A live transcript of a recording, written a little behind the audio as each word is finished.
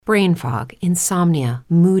Brain fog, insomnia,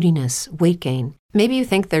 moodiness, weight gain. Maybe you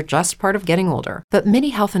think they're just part of getting older, but MIDI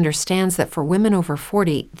Health understands that for women over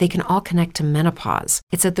 40, they can all connect to menopause.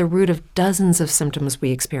 It's at the root of dozens of symptoms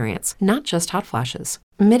we experience, not just hot flashes.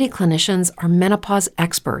 MIDI clinicians are menopause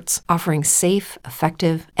experts, offering safe,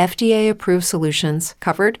 effective, FDA-approved solutions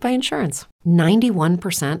covered by insurance.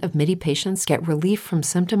 91% of MIDI patients get relief from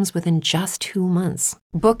symptoms within just 2 months.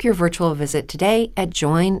 Book your virtual visit today at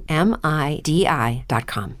joinmidi.com.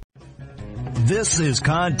 This is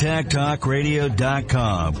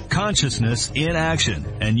ContactTalkRadio.com. Consciousness in action.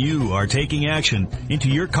 And you are taking action into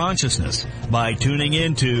your consciousness by tuning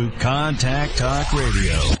into Contact Talk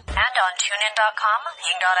Radio. And on TuneIn.com,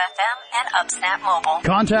 Ping.fm, and UpSnap Mobile.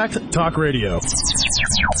 Contact Talk Radio.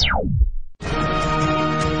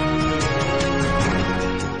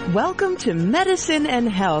 Welcome to Medicine and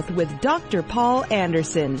Health with Dr. Paul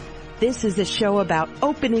Anderson. This is a show about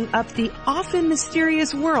opening up the often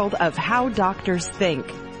mysterious world of how doctors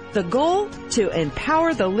think. The goal? To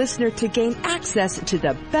empower the listener to gain access to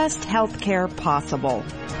the best health care possible.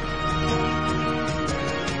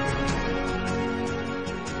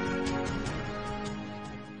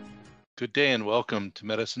 Good day and welcome to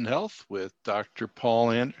Medicine Health with Dr. Paul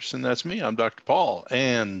Anderson. That's me. I'm Dr. Paul.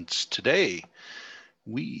 And today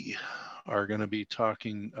we are going to be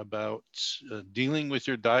talking about dealing with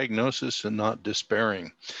your diagnosis and not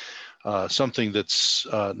despairing. Something that's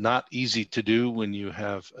not easy to do when you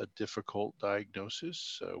have a difficult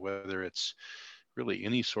diagnosis, whether it's really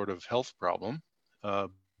any sort of health problem.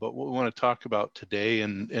 But what we want to talk about today,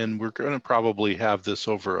 and we're going to probably have this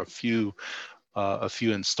over a few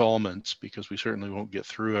installments because we certainly won't get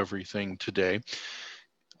through everything today,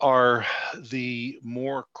 are the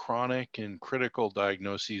more chronic and critical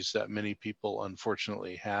diagnoses that many people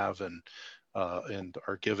unfortunately have and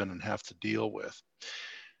are given and have to deal with.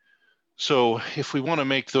 So if we want to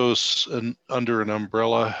make those under an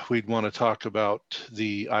umbrella, we'd want to talk about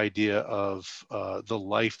the idea of the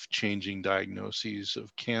life-changing diagnoses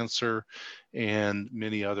of cancer and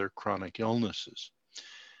many other chronic illnesses.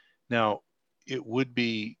 Now, it would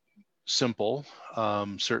be simple,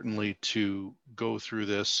 certainly, to go through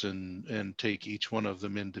this and take each one of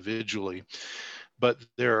them individually, but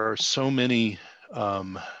there are so many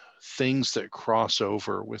things that cross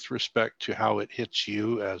over with respect to how it hits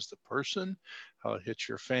you as the person, how it hits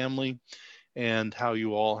your family, and how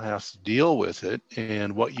you all have to deal with it,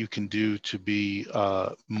 and what you can do to be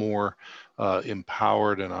more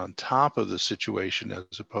empowered and on top of the situation,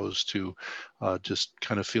 as opposed to just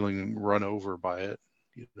kind of feeling run over by it.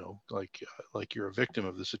 You know, like you're a victim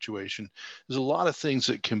of the situation. There's a lot of things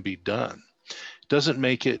that can be done. It doesn't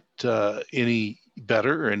make it any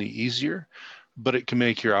better or any easier, but it can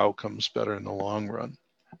make your outcomes better in the long run.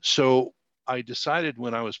 So I decided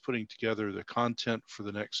when I was putting together the content for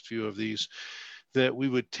the next few of these that we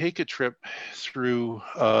would take a trip through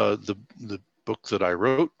the book that I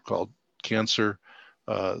wrote called Cancer,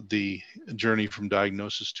 The Journey from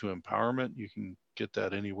Diagnosis to Empowerment. You can get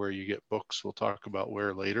that anywhere you get books. We'll talk about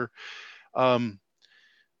where later. But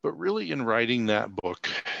really in writing that book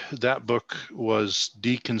was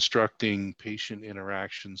deconstructing patient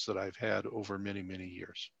interactions that I've had over many, many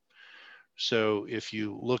years. So if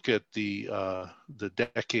you look at the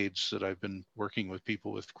decades that I've been working with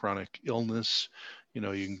people with chronic illness, you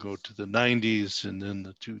know, you can go to the 90s and then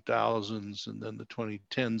the 2000s and then the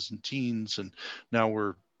 2010s and teens, and now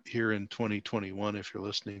we're here in 2021 if you're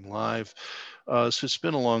listening live. So it's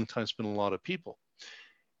been a long time, it's been a lot of people.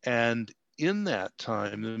 And in that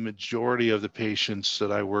time, the majority of the patients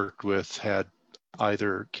that I worked with had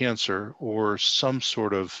either cancer or some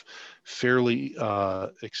sort of fairly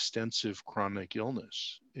extensive chronic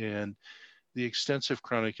illness. And the extensive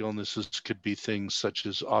chronic illnesses could be things such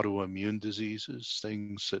as autoimmune diseases,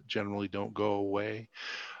 things that generally don't go away,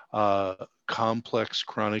 complex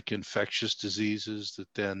chronic infectious diseases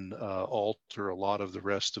that then alter a lot of the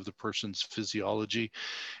rest of the person's physiology.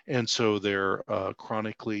 And so they're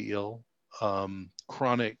chronically ill.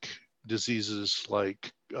 Chronic diseases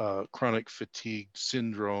like chronic fatigue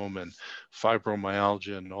syndrome and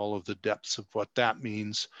fibromyalgia and all of the depths of what that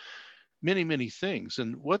means, many, many things.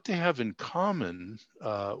 And what they have in common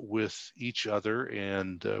with each other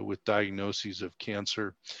and with diagnoses of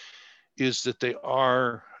cancer is that they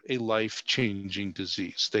are a life-changing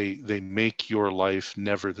disease. They make your life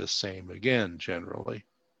never the same again, generally.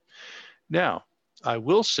 Now, I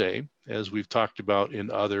will say, as we've talked about in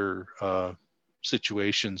other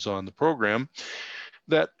situations on the program,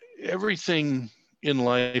 that everything in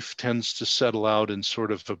life tends to settle out in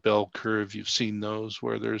sort of a bell curve. You've seen those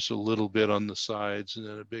where there's a little bit on the sides and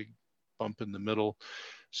then a big bump in the middle.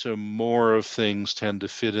 So more of things tend to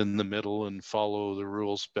fit in the middle and follow the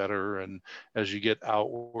rules better. And as you get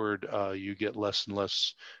outward, you get less and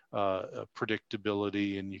less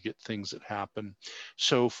predictability, and you get things that happen.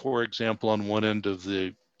 So for example, on one end of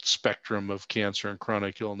the spectrum of cancer and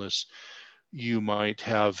chronic illness, you might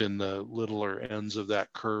have in the littler ends of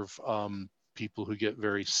that curve, people who get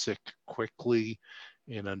very sick quickly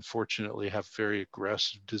and unfortunately have very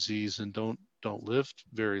aggressive disease and don't live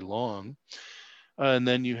very long. And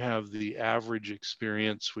then you have the average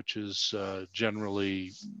experience, which is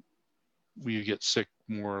generally you get sick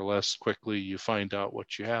more or less quickly. You find out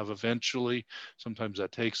what you have eventually. Sometimes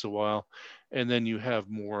that takes a while. And then you have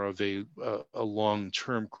more of a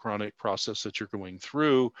long-term chronic process that you're going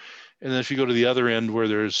through. And then if you go to the other end where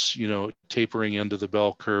there's, tapering into the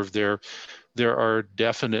bell curve, there are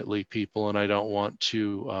definitely people, and I don't want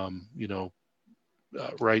to,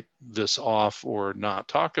 write this off or not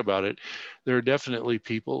talk about it. There are definitely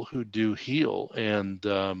people who do heal and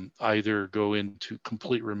either go into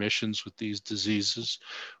complete remissions with these diseases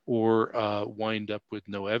or wind up with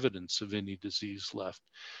no evidence of any disease left.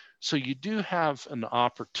 So you do have an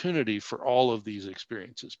opportunity for all of these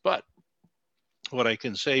experiences. But what I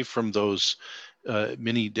can say from those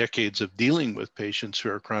many decades of dealing with patients who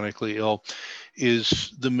are chronically ill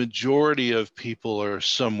is the majority of people are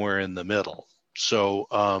somewhere in the middle. So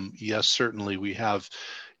yes, certainly we have,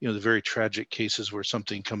 the very tragic cases where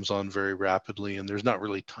something comes on very rapidly and there's not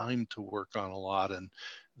really time to work on a lot, and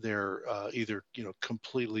they're either,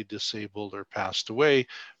 completely disabled or passed away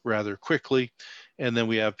rather quickly. And then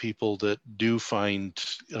we have people that do find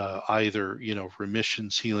either,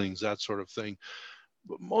 remissions, healings, that sort of thing.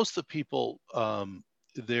 But most of the people,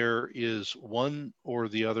 there is one or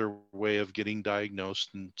the other way of getting diagnosed,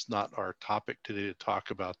 and it's not our topic today to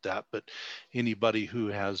talk about that, but anybody who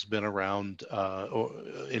has been around, or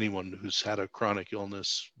anyone who's had a chronic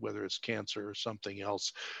illness, whether it's cancer or something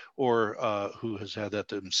else, or who has had that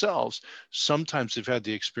themselves, sometimes they've had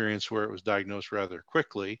the experience where it was diagnosed rather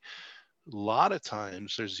quickly. A lot of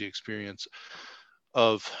times there's the experience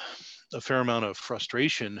of a fair amount of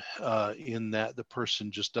frustration in that the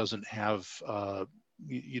person just doesn't have,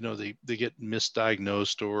 they get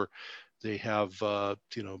misdiagnosed, or they have,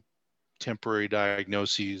 temporary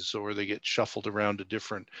diagnoses, or they get shuffled around to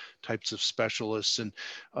different types of specialists. And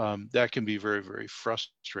that can be very, very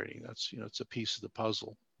frustrating. That's, it's a piece of the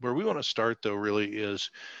puzzle. Where we want to start though really is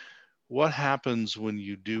what happens when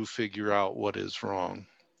you do figure out what is wrong.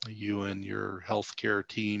 You and your healthcare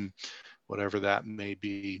team, whatever that may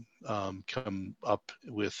be, come up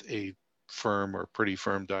with a firm or pretty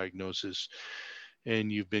firm diagnosis,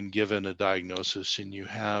 and you've been given a diagnosis, and you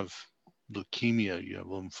have leukemia, you have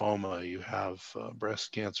lymphoma, you have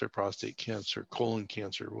breast cancer, prostate cancer, colon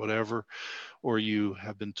cancer, whatever, or you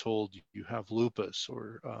have been told you have lupus,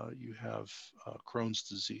 or you have Crohn's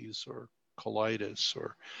disease, or colitis,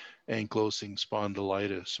 or ankylosing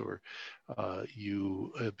spondylitis, or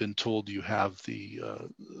you have been told you have the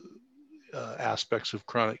aspects of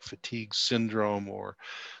chronic fatigue syndrome, or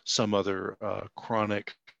some other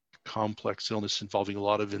chronic complex illness involving a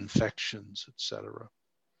lot of infections, etc.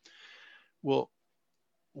 Well,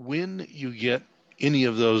 when you get any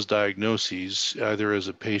of those diagnoses, either as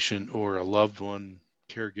a patient or a loved one,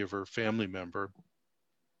 caregiver, family member,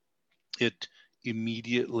 it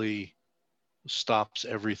immediately stops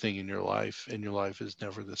everything in your life, and your life is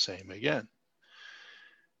never the same again.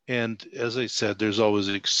 And as I said, there's always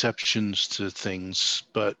exceptions to things,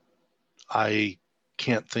 but I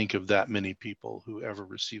can't think of that many people who ever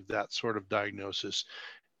received that sort of diagnosis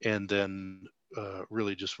and then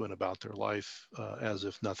really just went about their life as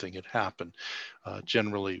if nothing had happened.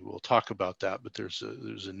 Generally, we'll talk about that, but there's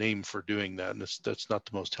a name for doing that, and that's not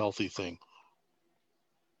the most healthy thing.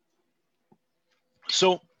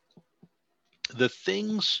 So the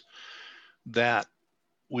things that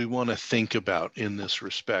we want to think about in this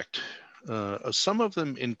respect, some of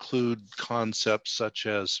them include concepts such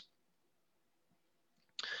as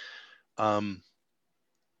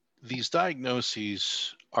these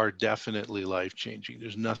diagnoses are definitely life-changing.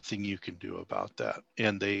 There's nothing you can do about that.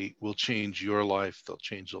 And they will change your life. They'll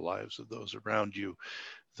change the lives of those around you,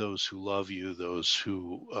 those who love you, those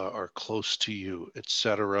who are close to you,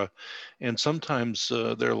 etc. And sometimes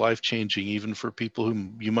they're life-changing even for people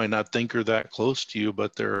whom you might not think are that close to you,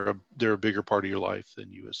 but they're a bigger part of your life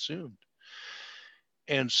than you assumed.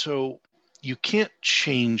 And so you can't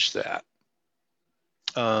change that.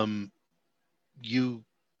 You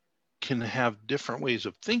can have different ways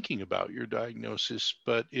of thinking about your diagnosis,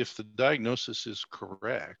 but if the diagnosis is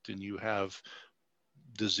correct and you have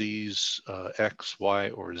disease X, Y,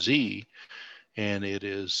 or Z, and it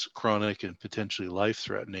is chronic and potentially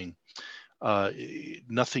life-threatening,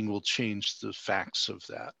 nothing will change the facts of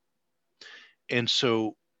that. And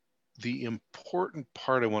so the important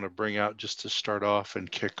part I want to bring out just to start off and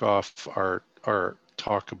kick off our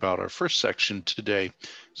talk about our first section today,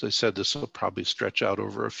 as I said, this will probably stretch out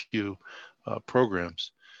over a few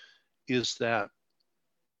programs, is that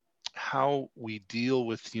how we deal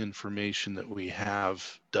with the information that we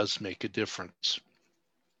have does make a difference.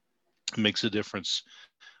 It makes a difference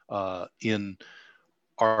in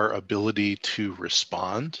our ability to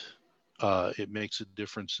respond. It makes a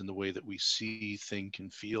difference in the way that we see, think,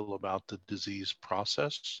 and feel about the disease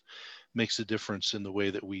process. Makes a difference in the way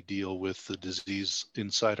that we deal with the disease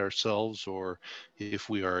inside ourselves, or if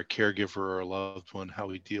we are a caregiver or a loved one, how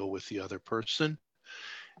we deal with the other person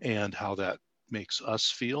and how that makes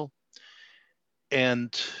us feel.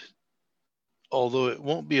 And although it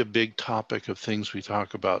won't be a big topic of things we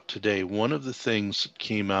talk about today, one of the things that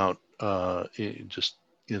came out just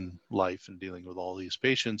in life and dealing with all these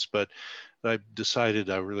patients, but I decided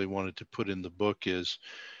I really wanted to put in the book is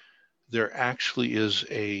there actually is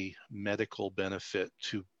a medical benefit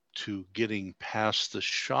to getting past the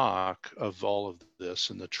shock of all of this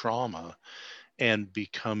and the trauma and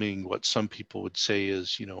becoming what some people would say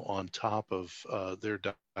is, on top of their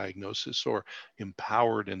diagnosis or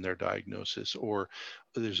empowered in their diagnosis, or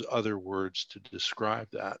there's other words to describe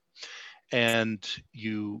that. And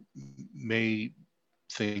you may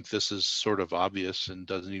think this is sort of obvious and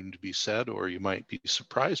doesn't even need to be said, or you might be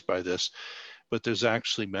surprised by this, but there's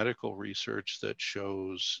actually medical research that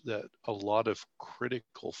shows that a lot of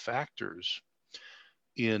critical factors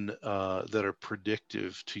in that are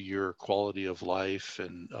predictive to your quality of life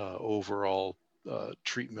and overall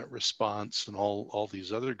treatment response and all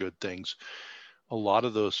these other good things, a lot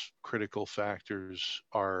of those critical factors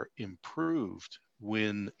are improved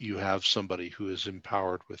when you have somebody who is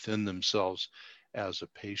empowered within themselves as a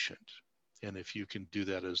patient. And if you can do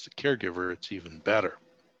that as the caregiver, it's even better.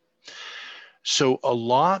 So a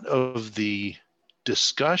lot of the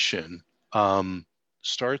discussion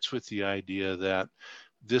starts with the idea that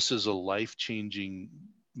this is a life-changing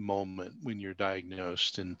moment when you're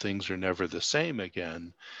diagnosed and things are never the same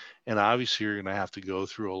again. And obviously you're going to have to go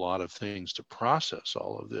through a lot of things to process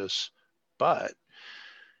all of this, but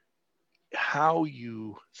how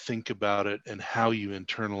you think about it and how you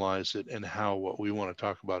internalize it and how what we want to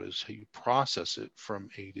talk about is how you process it from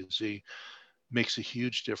A to Z makes a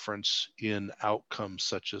huge difference in outcomes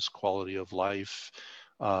such as quality of life,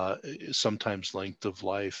 sometimes length of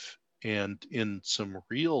life, and in some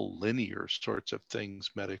real linear sorts of things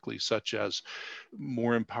medically, such as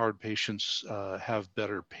more empowered patients have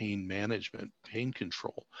better pain management, pain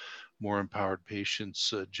control. More empowered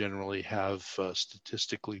patients generally have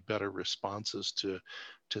statistically better responses to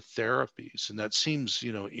therapies. And that seems,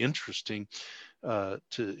 interesting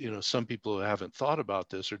to, some people who haven't thought about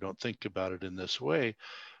this or don't think about it in this way.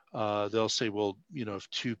 They'll say, well, if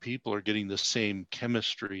two people are getting the same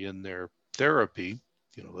chemistry in their therapy,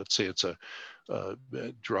 let's say it's a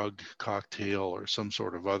drug cocktail or some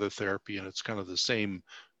sort of other therapy, and it's kind of the same,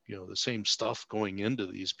 the same stuff going into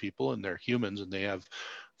these people, and they're humans and they have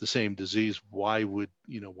the same disease. Why would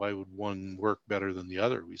one work better than the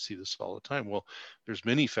other? We see this all the time. Well, there's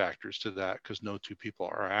many factors to that because no two people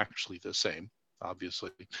are actually the same, obviously.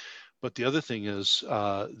 But the other thing is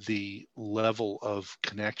the level of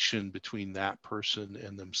connection between that person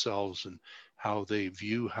and themselves and how they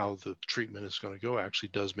view how the treatment is going to go actually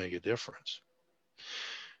does make a difference.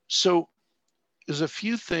 So there's a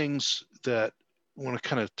few things that I want to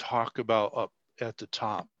kind of talk about up at the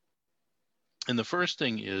top. And the first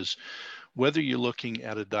thing is whether you're looking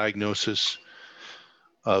at a diagnosis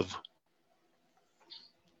of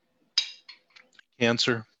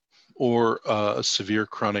cancer or a severe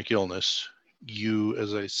chronic illness, you,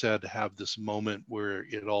 as I said, have this moment where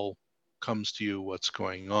it all comes to you, what's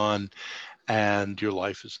going on, and your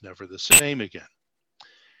life is never the same again.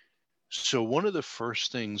 So one of the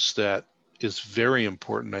first things that is very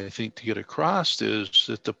important, I think, to get across is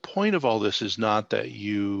that the point of all this is not that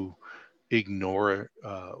you ignore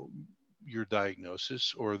your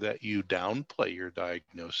diagnosis or that you downplay your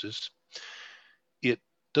diagnosis. It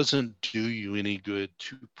doesn't do you any good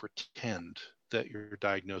to pretend that your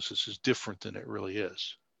diagnosis is different than it really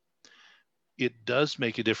is. It does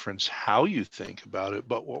make a difference how you think about it,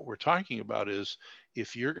 but what we're talking about is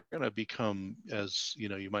if you're going to become, as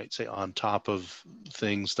you might say, on top of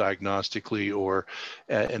things diagnostically or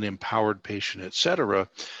an empowered patient, et cetera,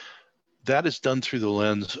 that is done through the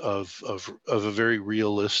lens of a very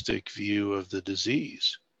realistic view of the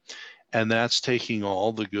disease. And that's taking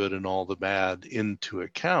all the good and all the bad into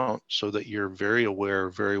account so that you're very aware,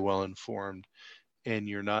 very well informed, and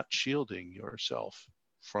you're not shielding yourself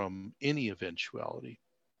from any eventuality.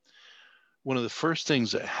 One of the first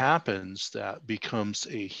things that happens that becomes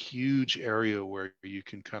a huge area where you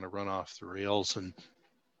can kind of run off the rails, and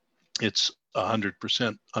it's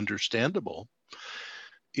 100% understandable,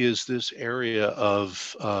 is this area of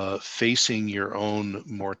facing your own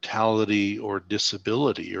mortality or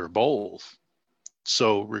disability or both.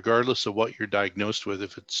 So regardless of what you're diagnosed with,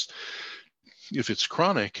 if it's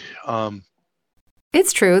chronic.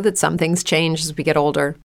 It's true that some things change as we get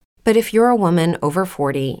older. But if you're a woman over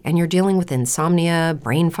 40 and you're dealing with insomnia,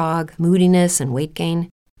 brain fog, moodiness, and weight gain,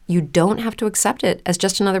 you don't have to accept it as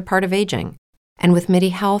just another part of aging. And with MIDI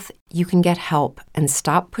Health, you can get help and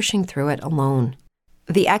stop pushing through it alone.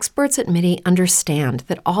 The experts at MIDI understand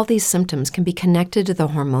that all these symptoms can be connected to the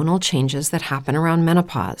hormonal changes that happen around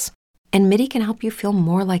menopause, and MIDI can help you feel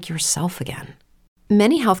more like yourself again.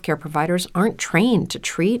 Many healthcare providers aren't trained to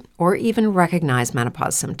treat or even recognize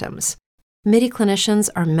menopause symptoms. MIDI clinicians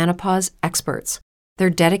are menopause experts. They're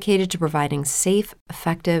dedicated to providing safe,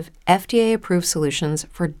 effective, FDA-approved solutions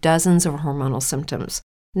for dozens of hormonal symptoms,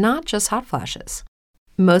 not just hot flashes.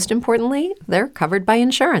 Most importantly, they're covered by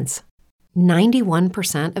insurance.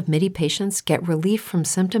 91% of MIDI patients get relief from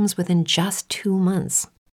symptoms within just 2 months.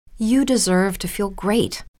 You deserve to feel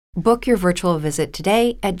great. Book your virtual visit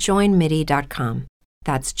today at joinmidi.com.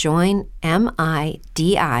 That's joinmidi.com.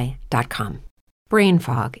 Brain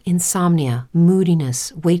fog, insomnia,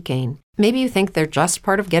 moodiness, weight gain. Maybe you think they're just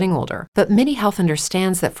part of getting older, but MIDI Health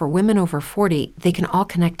understands that for women over 40, they can all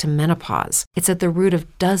connect to menopause. It's at the root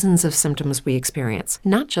of dozens of symptoms we experience,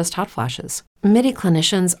 not just hot flashes. MIDI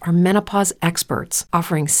clinicians are menopause experts,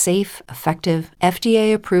 offering safe, effective,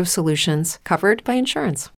 FDA-approved solutions covered by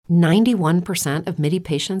insurance. 91% of MIDI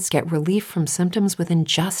patients get relief from symptoms within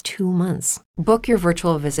just 2 months. Book your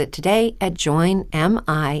virtual visit today at joinmidi.com.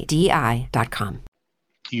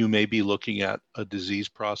 You may be looking at a disease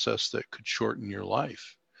process that could shorten your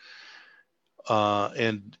life.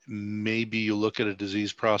 And maybe you look at a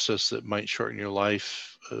disease process that might shorten your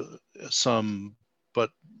life some,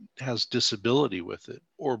 but has disability with it,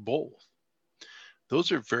 or both.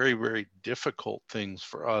 Those are very, very difficult things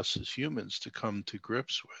for us as humans to come to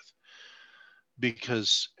grips with,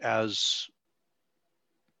 because as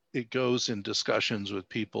it goes in discussions with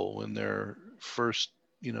people when they're first,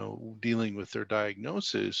 dealing with their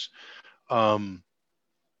diagnosis,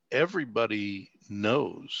 everybody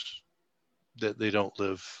knows that they don't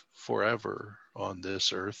live forever on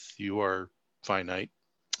this earth. You are finite.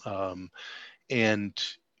 And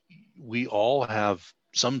we all have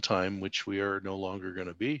some time which we are no longer going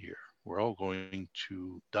to be here. We're all going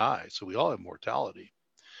to die. So we all have mortality.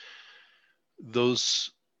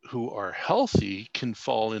 Those who are healthy can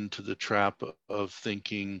fall into the trap of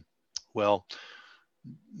thinking, well,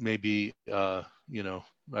 maybe, I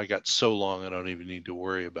got so long, I don't even need to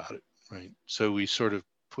worry about it, right? So we sort of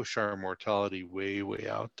push our mortality way, way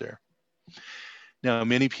out there. Now,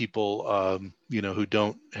 many people, who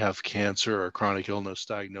don't have cancer or chronic illness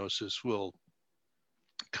diagnosis will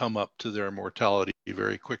come up to their mortality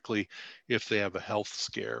very quickly if they have a health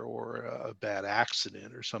scare or a bad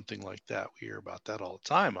accident or something like that. We hear about that all the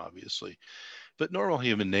time, obviously. But normal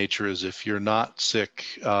human nature is, if you're not sick,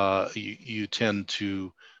 you tend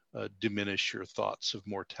to diminish your thoughts of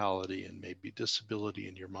mortality and maybe disability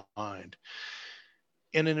in your mind.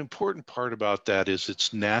 And an important part about that is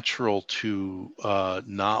it's natural to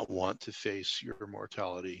not want to face your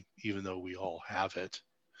mortality, even though we all have it.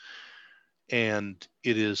 And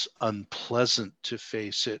it is unpleasant to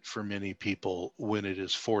face it for many people when it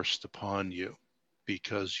is forced upon you,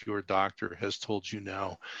 because your doctor has told you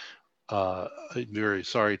now, I'm very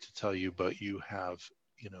sorry to tell you, but you have,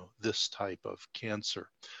 this type of cancer,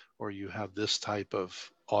 or you have this type of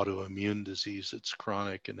autoimmune disease that's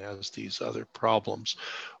chronic and has these other problems,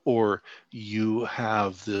 or you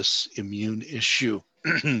have this immune issue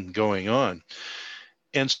going on.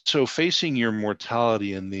 And so facing your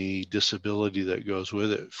mortality and the disability that goes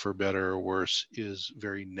with it, for better or worse, is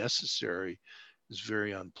very necessary, is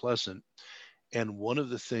very unpleasant. And one of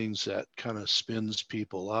the things that kind of spins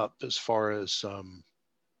people up as far as,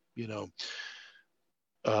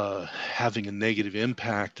 having a negative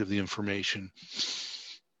impact of the information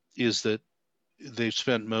is that they've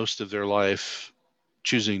spent most of their life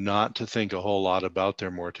choosing not to think a whole lot about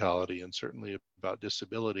their mortality, and certainly about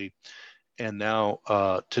disability. And now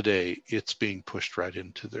today it's being pushed right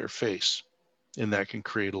into their face. And that can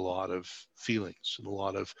create a lot of feelings and a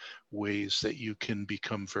lot of ways that you can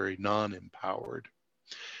become very non-empowered.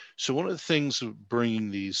 So one of the things of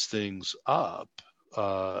bringing these things up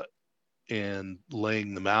and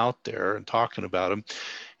laying them out there and talking about them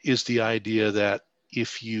is the idea that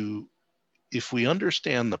if we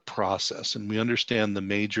understand the process and we understand the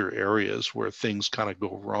major areas where things kind of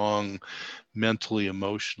go wrong mentally,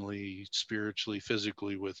 emotionally, spiritually,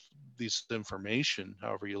 physically with this information,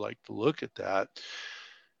 however you like to look at that,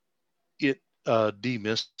 it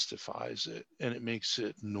demystifies it and it makes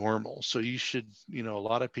it normal. So you should, a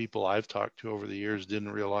lot of people I've talked to over the years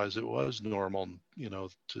didn't realize it was normal,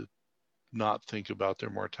 to not think about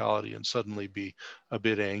their mortality and suddenly be a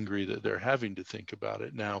bit angry that they're having to think about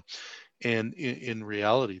it now. And in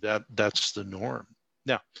reality, that's the norm.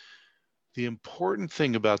 Now, the important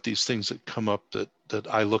thing about these things that come up that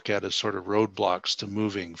I look at as sort of roadblocks to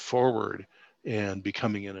moving forward and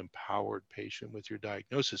becoming an empowered patient with your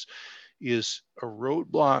diagnosis is a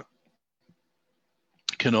roadblock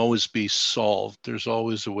can always be solved. There's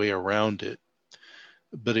always a way around it.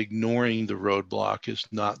 But ignoring the roadblock is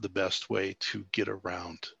not the best way to get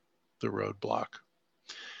around the roadblock.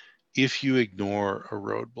 If you ignore a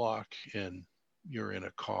roadblock and you're in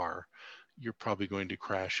a car, you're probably going to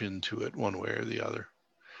crash into it one way or the other.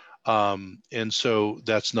 And so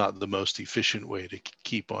that's not the most efficient way to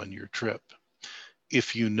keep on your trip.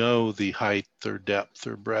 If you know the height or depth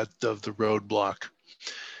or breadth of the roadblock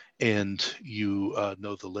and you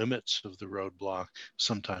know the limits of the roadblock,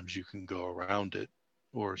 sometimes you can go around it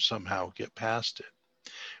or somehow get past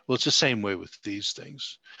it. Well, it's the same way with these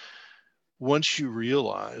things. Once you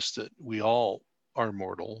realize that we all are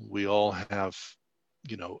mortal, we all have,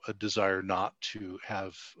 a desire not to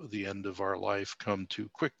have the end of our life come too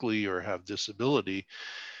quickly or have disability,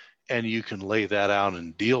 and you can lay that out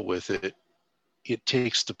and deal with it, it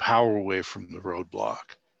takes the power away from the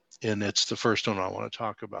roadblock. And it's the first one I want to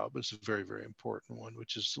talk about, but it's a very, very important one,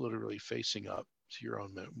 which is literally facing up to your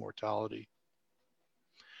own mortality.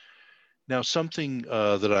 Now, something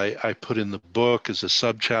that I put in the book as a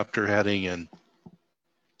subchapter heading, and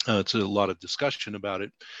it's a lot of discussion about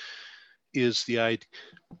it, is the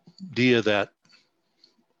idea that,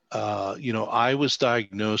 I was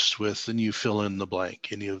diagnosed with, and you fill in the blank,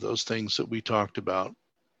 any of those things that we talked about,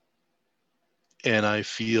 and I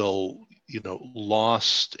feel,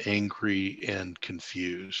 lost, angry, and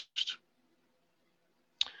confused.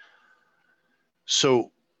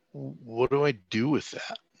 So what do I do with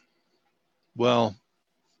that? Well,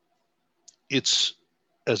 it's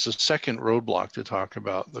as a second roadblock to talk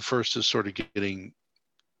about. The first is sort of getting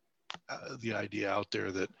the idea out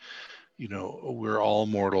there that, we're all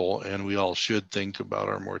mortal and we all should think about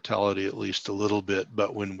our mortality at least a little bit.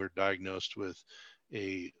 But when we're diagnosed with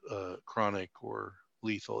a chronic or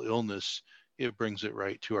lethal illness, it brings it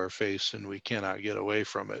right to our face and we cannot get away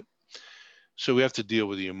from it. So we have to deal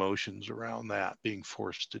with the emotions around that, being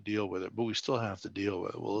forced to deal with it, but we still have to deal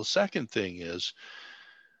with it. Well, the second thing is,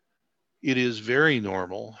 it is very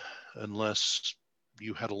normal, unless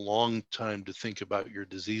you had a long time to think about your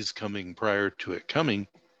disease coming prior to it coming,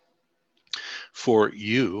 for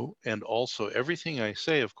you, and also everything I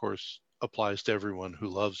say, of course, applies to everyone who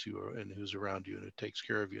loves you and who's around you and who takes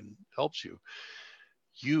care of you and helps you.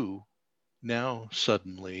 You now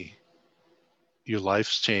suddenly, your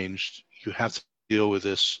life's changed. You have to deal with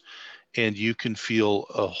this, and you can feel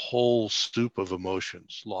a whole soup of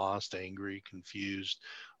emotions: lost, angry, confused,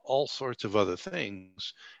 all sorts of other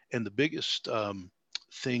things. And the biggest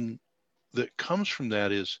thing that comes from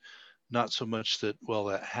that is not so much that, well,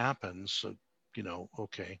 that happens,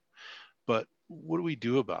 okay, but what do we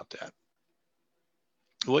do about that?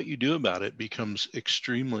 What you do about it becomes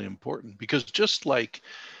extremely important, because just like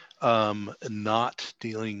not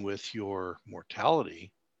dealing with your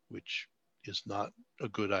mortality, which is not a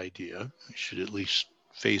good idea, you should at least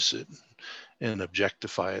face it and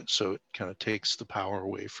objectify it, so it kind of takes the power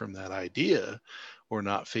away from that idea, or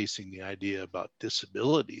not facing the idea about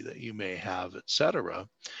disability that you may have, etc.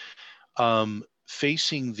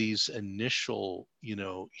 Facing these initial,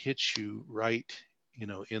 hits you right,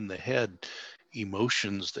 in the head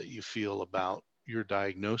emotions that you feel about your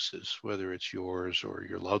diagnosis, whether it's yours or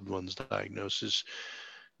your loved one's diagnosis,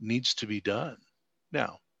 needs to be done.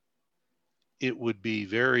 Now, it would be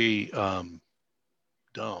very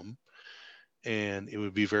dumb, and it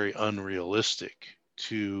would be very unrealistic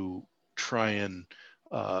to try and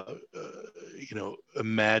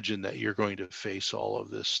imagine that you're going to face all of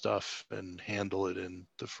this stuff and handle it in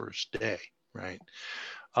the first day, right?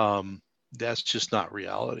 That's just not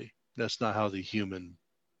reality. That's not how the human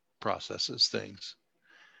processes things.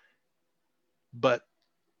 But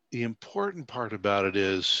the important part about it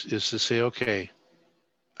is to say, okay,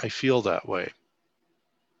 I feel that way.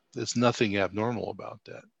 There's nothing abnormal about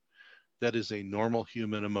that. That is a normal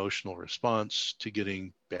human emotional response to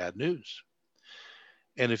getting bad news.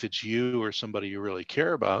 And if it's you or somebody you really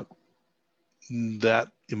care about, that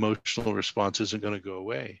emotional response isn't going to go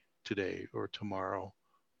away today or tomorrow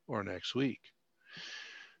or next week.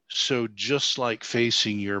 So just like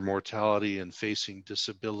facing your mortality and facing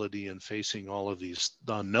disability and facing all of these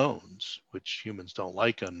unknowns, which humans don't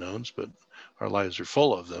like unknowns, but our lives are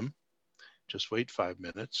full of them. Just wait 5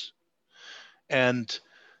 minutes. And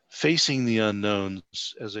facing the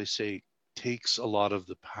unknowns, as I say, takes a lot of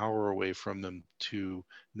the power away from them to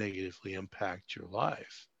negatively impact your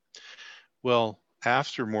life. Well,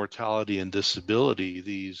 after mortality and disability,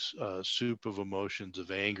 these soup of emotions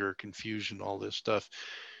of anger, confusion, all this stuff,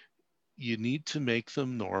 you need to make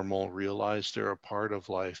them normal, realize they're a part of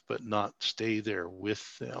life, but not stay there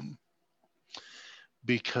with them.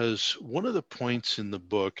 Because one of the points in the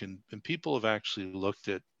book, and people have actually looked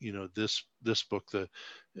at, this book, the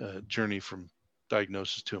Journey from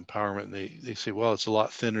Diagnosis to Empowerment, and they say, well, it's a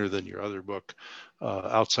lot thinner than your other book,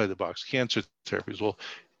 Outside the Box Cancer Therapies. Well,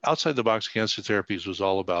 Outside the Box Cancer Therapies was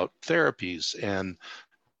all about therapies and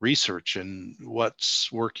research and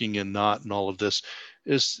what's working and not, and all of this.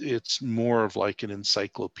 It's more of like an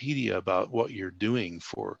encyclopedia about what you're doing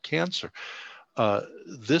for cancer.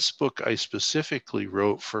 This book I specifically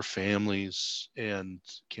wrote for families and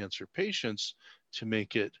cancer patients to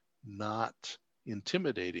make it not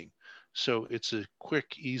intimidating. So it's a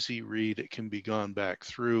quick, easy read. It can be gone back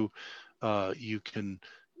through. You can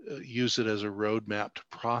use it as a roadmap to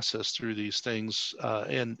process through these things.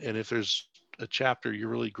 And if there's a chapter you're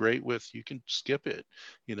really great with, you can skip it,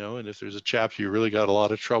 and if there's a chapter you really got a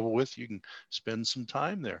lot of trouble with, you can spend some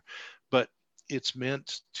time there. But it's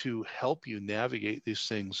meant to help you navigate these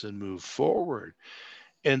things and move forward.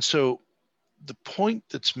 And so the point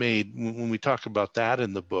that's made when we talk about that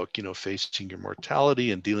in the book, facing your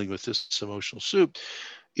mortality and dealing with this emotional soup,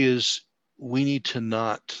 is we need to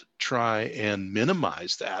not try and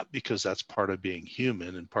minimize that, because that's part of being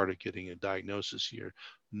human and part of getting a diagnosis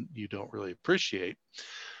you don't really appreciate.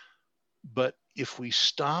 But if we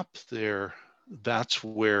stop there, that's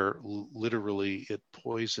where literally it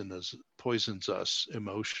poisons us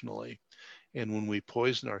emotionally. And when we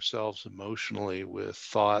poison ourselves emotionally with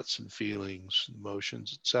thoughts and feelings,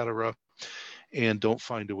 emotions, etc., and don't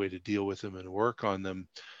find a way to deal with them and work on them,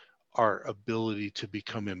 our ability to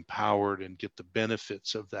become empowered and get the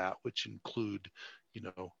benefits of that, which include,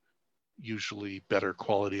 usually better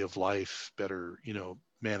quality of life, better,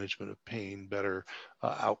 management of pain, better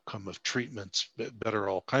outcome of treatments, better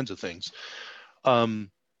all kinds of things.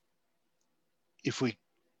 If we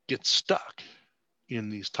get stuck in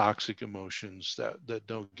these toxic emotions that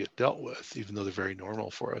don't get dealt with, even though they're very normal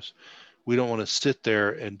for us, we don't want to sit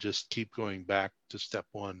there and just keep going back to step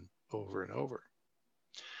one over and over.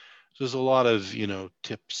 So there's a lot of,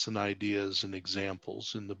 tips and ideas and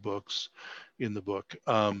examples in the book.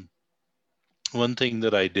 One thing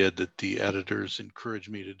that I did that the editors encouraged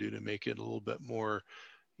me to do to make it a little bit more,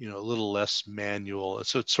 a little less manual.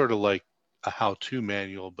 So it's sort of like a how-to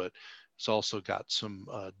manual, but it's also got some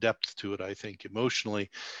depth to it, I think, emotionally,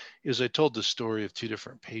 is I told the story of two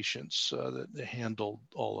different patients that handled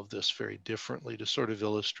all of this very differently to sort of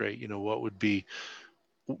illustrate,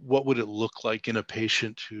 what would it look like in a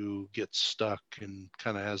patient who gets stuck and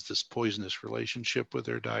kind of has this poisonous relationship with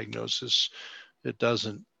their diagnosis. It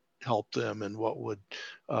doesn't help them, and what would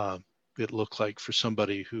it look like for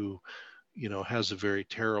somebody who has a very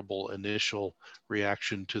terrible initial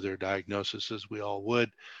reaction to their diagnosis, as we all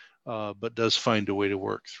would, but does find a way to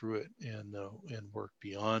work through it and work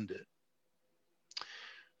beyond it.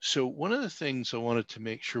 So one of the things I wanted to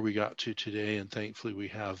make sure we got to today, and thankfully we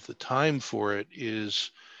have the time for it,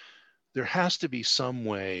 is there has to be some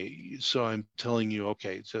way. So I'm telling you,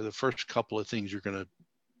 okay, so the first couple of things you're going to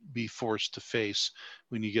be forced to face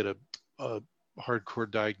when you get a hardcore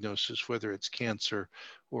diagnosis, whether it's cancer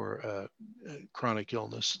or chronic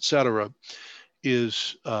illness, etc.,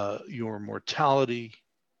 is your mortality,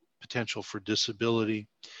 potential for disability,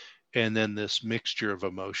 and then this mixture of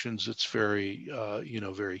emotions. It's very,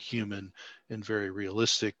 very human and very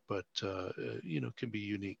realistic, but, can be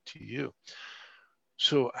unique to you.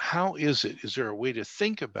 So how is it? Is there a way to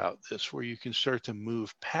think about this where you can start to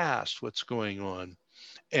move past what's going on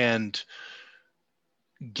and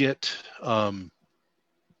get a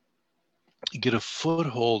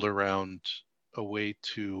foothold around a way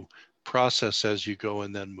to process as you go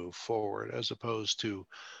and then move forward, as opposed to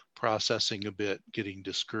processing a bit, getting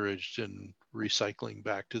discouraged, and recycling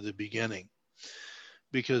back to the beginning?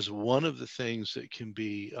 Because one of the things that can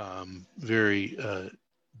be very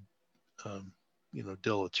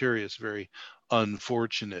deleterious, very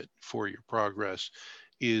unfortunate for your progress,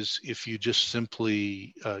 is if you just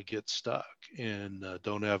simply get stuck and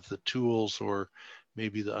don't have the tools or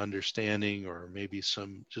maybe the understanding or maybe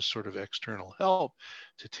some just sort of external help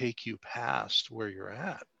to take you past where you're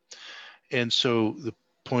at. And so the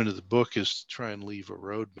point of the book is to try and leave a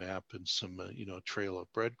roadmap and some, trail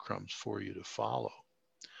of breadcrumbs for you to follow.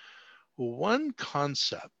 Well, one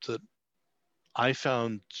concept that I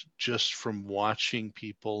found just from watching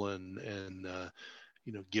people and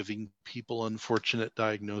giving people unfortunate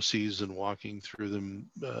diagnoses and walking through them,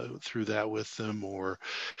 through that with them, or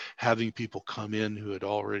having people come in who had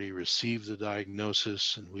already received the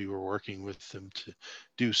diagnosis and we were working with them to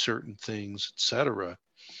do certain things, etc.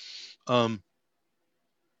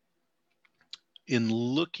 In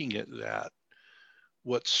looking at that,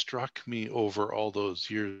 what struck me over all those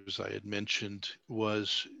years I had mentioned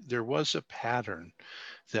was there was a pattern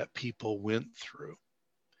that people went through,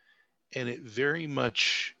 and it very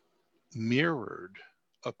much mirrored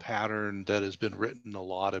a pattern that has been written a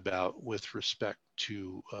lot about with respect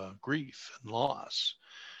to grief and loss.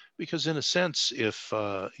 Because in a sense, if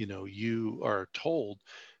you are told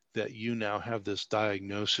that you now have this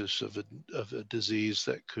diagnosis of a disease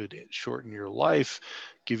that could shorten your life,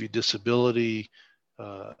 give you disability,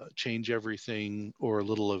 change everything, or a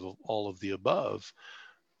little of all of the above,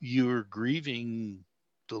 you're grieving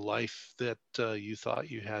the life that you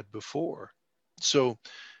thought you had before. So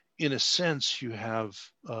in a sense, you have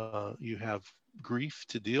grief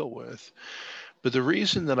to deal with. But the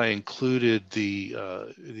reason that I included the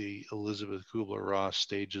Elizabeth Kubler-Ross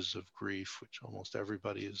stages of grief, which almost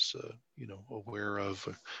everybody is aware of,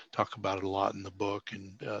 talk about it a lot in the book,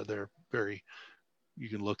 and you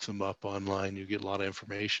can look them up online. You get a lot of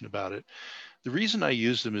information about it. The reason I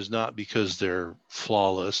use them is not because they're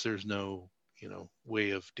flawless. There's no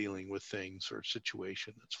way of dealing with things or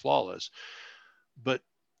situation that's flawless, but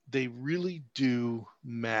they really do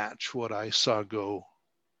match what I saw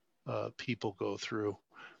people go through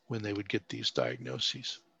when they would get these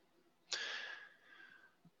diagnoses.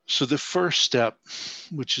 So the first step,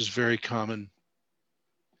 which is very common,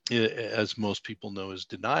 as most people know, is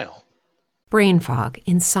denial. Brain fog,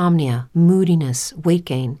 insomnia, moodiness, weight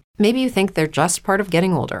gain. Maybe you think they're just part of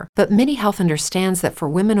getting older, but MIDI Health understands that for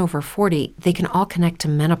women over 40, they can all connect to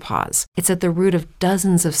menopause. It's at the root of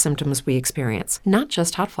dozens of symptoms we experience, not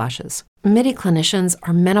just hot flashes. MIDI clinicians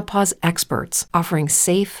are menopause experts, offering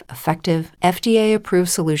safe, effective, FDA-approved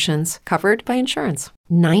solutions covered by insurance.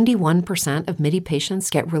 91% of MIDI patients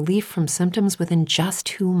get relief from symptoms within just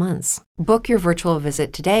 2 months. Book your virtual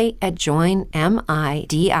visit today at joinmidi.com.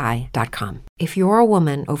 If you're a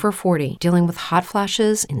woman over 40 dealing with hot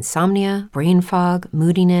flashes, insomnia, brain fog,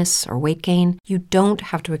 moodiness, or weight gain, you don't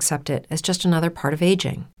have to accept it as just another part of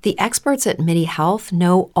aging. The experts at MIDI Health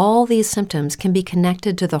know all these symptoms can be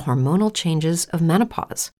connected to the hormonal changes of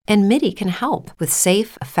menopause, and MIDI can help with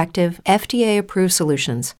safe, effective, FDA-approved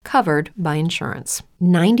solutions covered by insurance.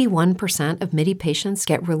 91% of MIDI patients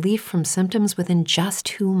get relief from symptoms within just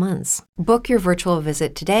 2 months. Book your virtual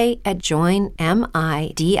visit today at joinmidi.com.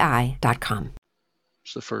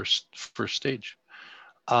 It's the first stage.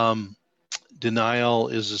 Denial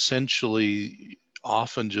is essentially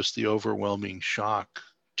often just the overwhelming shock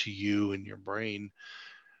to you and your brain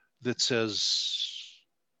that says,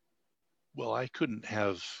 well, I couldn't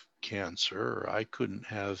have cancer, or I couldn't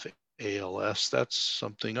have ALS. That's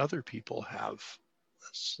something other people have.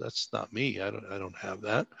 That's not me. I don't have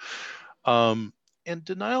that. And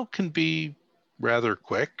denial can be rather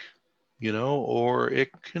quick, or it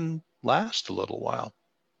can last a little while.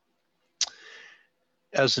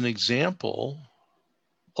 As an example,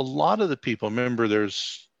 a lot of the people, remember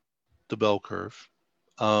there's the bell curve.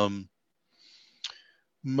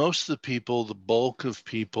 Most of the people, the bulk of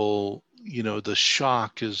people, the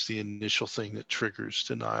shock is the initial thing that triggers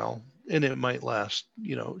denial, and it might last,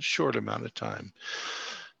 a short amount of time.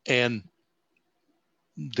 And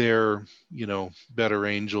their, better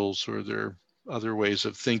angels or their other ways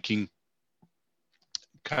of thinking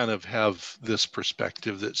kind of have this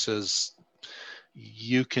perspective that says,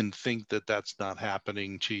 you can think that that's not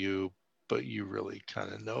happening to you, but you really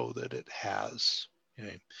kind of know that it has.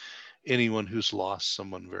 Anyone who's lost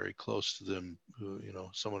someone very close to them, who,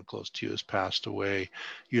 someone close to you has passed away,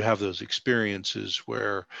 you have those experiences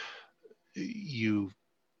where you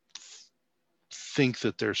think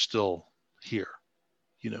that they're still here.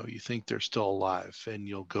 You think they're still alive, and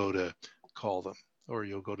you'll go to call them, or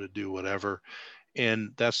you'll go to do whatever.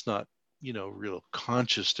 And that's not, real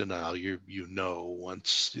conscious denial.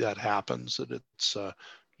 Once that happens that it's,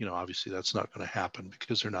 obviously that's not going to happen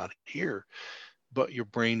because they're not here. but your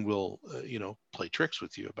brain will, play tricks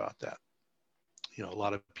with you about that. A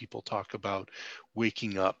lot of people talk about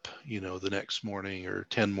waking up, the next morning or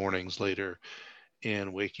 10 mornings later,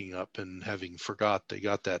 and waking up and having forgot they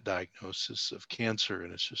got that diagnosis of cancer,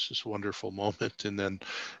 and it's just this wonderful moment, and then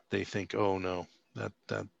they think, oh no,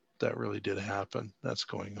 that really did happen, that's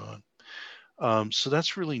going on. So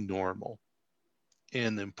that's really normal.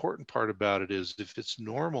 And the important part about it is, if it's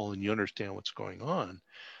normal and you understand what's going on,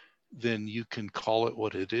 then you can call it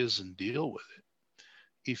what it is and deal with it.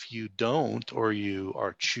 If you don't, or you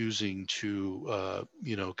are choosing to,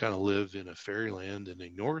 kind of live in a fairyland and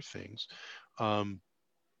ignore things,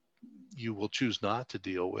 you will choose not to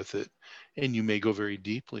deal with it, and you may go very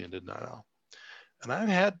deeply into denial. And I've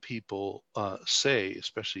had people say,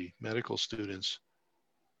 especially medical students,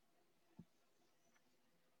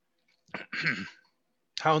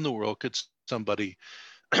 how in the world could somebody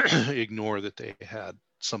ignore that they had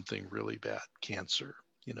something really bad, cancer,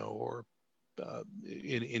 or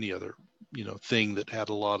in any other, thing that had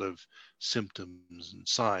a lot of symptoms and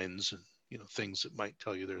signs and, things that might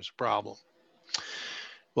tell you there's a problem.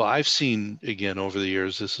 Well, I've seen, again, over the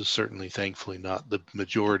years, this is certainly, thankfully, not the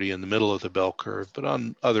majority in the middle of the bell curve, but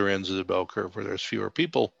on other ends of the bell curve where there's fewer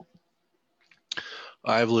people,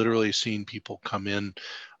 I've literally seen people come in,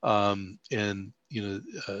 and,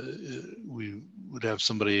 we would have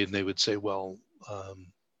somebody and they would say, well,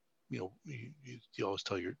 you always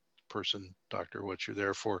tell your person, doctor, what you're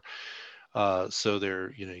there for. So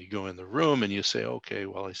there, you go in the room and you say, okay,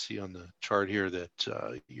 well, I see on the chart here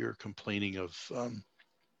that you're complaining of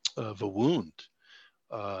a wound.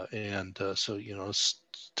 So,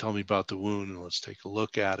 tell me about the wound and let's take a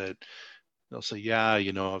look at it. They'll say, yeah,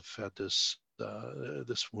 I've had this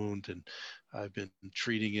wound and I've been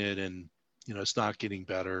treating it, and, it's not getting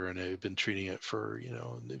better. And I've been treating it for,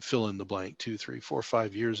 fill in the blank, 2, 3, 4,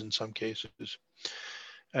 5 years in some cases.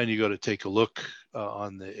 And you go to take a look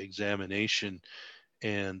on the examination,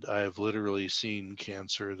 and I've literally seen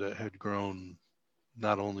cancer that had grown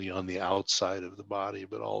not only on the outside of the body,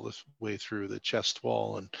 but all the way through the chest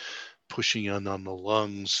wall and pushing in on the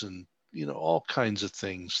lungs, and, all kinds of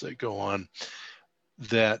things that go on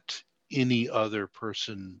that any other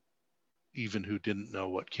person, even who didn't know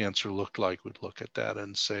what cancer looked like, would look at that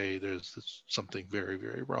and say, there's something very,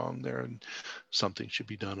 very wrong there, and something should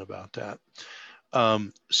be done about that.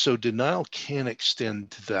 So denial can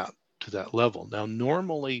extend to that level. Now,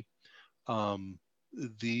 normally,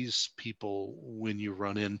 these people, when you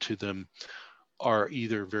run into them, are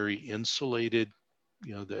either very insulated,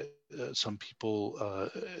 that some people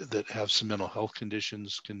that have some mental health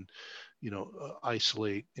conditions can,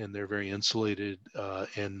 isolate, and they're very insulated,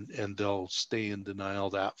 and they'll stay in denial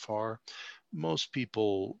that far. Most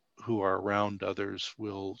people who are around others,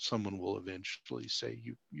 someone will eventually say,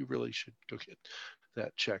 you really should go get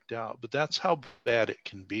that checked out. But that's how bad it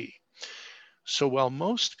can be. So while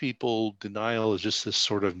most people, denial is just this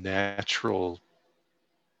sort of natural,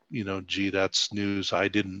 gee, that's news I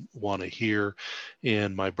didn't want to hear,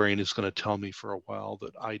 and my brain is going to tell me for a while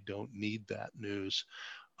that I don't need that news,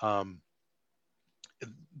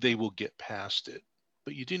 they will get past it.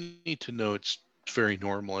 But you do need to know it's very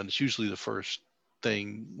normal, and it's usually the first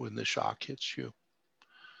thing when the shock hits you.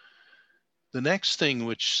 The next thing,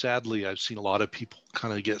 which sadly I've seen a lot of people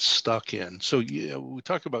kind of get stuck in. So we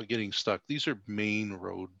talk about getting stuck. These are main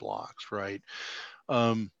roadblocks, right?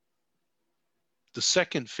 The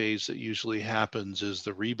second phase that usually happens is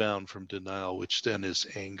the rebound from denial, which then is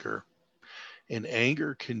anger. And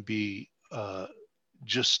anger can be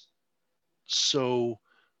just so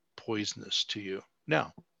poisonous to you.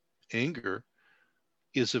 Now, anger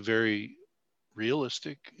is a very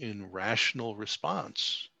realistic and rational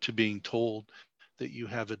response to being told that you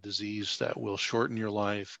have a disease that will shorten your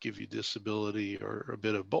life, give you disability, or a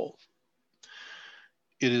bit of both.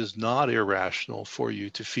 It is not irrational for you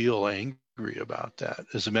to feel angry about that.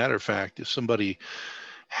 As a matter of fact, if somebody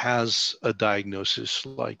has a diagnosis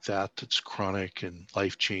like that that's chronic and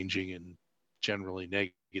life-changing and generally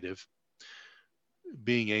negative,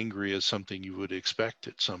 being angry is something you would expect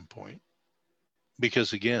at some point.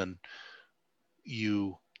 Because again,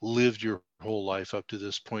 you lived your whole life up to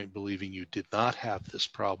this point believing you did not have this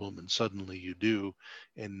problem, and suddenly you do.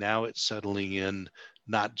 And now it's settling in,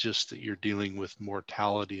 not just that you're dealing with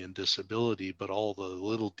mortality and disability, but all the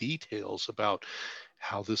little details about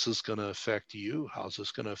how this is going to affect you. How's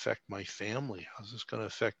this going to affect my family? How's this going to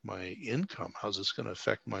affect my income? How's this going to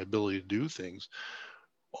affect my ability to do things?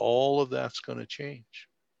 All of that's going to change.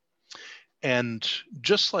 And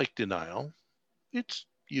just like denial, it's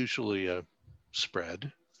usually a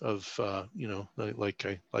spread of, like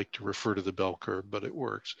I like to refer to the bell curve, but it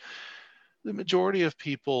works. the majority of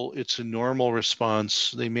people, it's a normal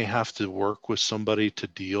response. They may have to work with somebody to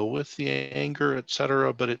deal with the anger,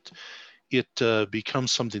 etc., but it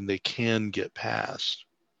becomes something they can get past.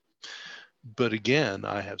 But again,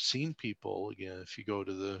 I have seen people, again, if you go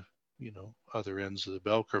to the other ends of the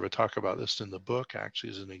bell curve, I talk about this in the book actually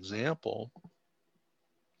as an example.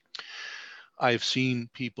 I've seen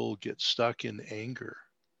people get stuck in anger,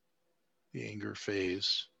 the anger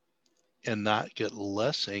phase, and not get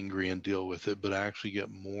less angry and deal with it, but actually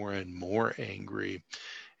get more and more angry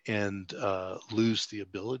and lose the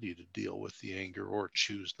ability to deal with the anger, or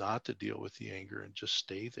choose not to deal with the anger and just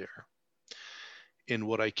stay there. And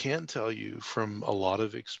what I can tell you from a lot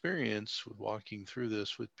of experience with walking through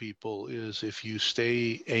this with people is, if you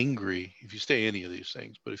stay angry, if you stay any of these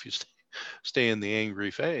things, but if you stay in the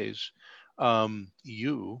angry phase,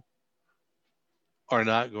 you're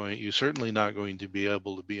certainly not going to be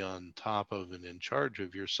able to be on top of and in charge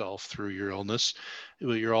of yourself through your illness,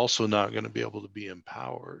 but you're also not going to be able to be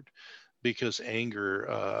empowered, because anger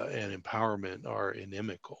and empowerment are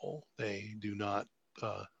inimical. They do not,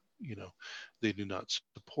 they do not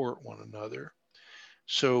support one another.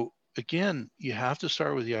 So again, you have to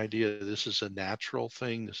start with the idea that this is a natural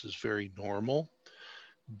thing. This is very normal,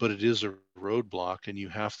 but it is a roadblock, and you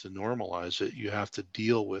have to normalize it. You have to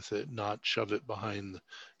deal with it, not shove it behind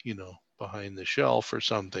the shelf or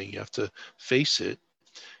something. You have to face it,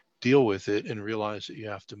 deal with it, and realize that you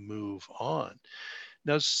have to move on.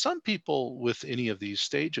 Now, some people with any of these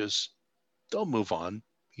stages, they'll move on,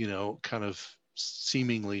 kind of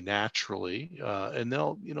seemingly naturally, and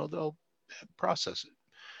they'll process it.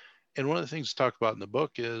 And one of the things to talk about in the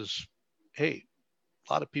book is, hey,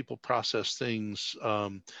 a lot of people process things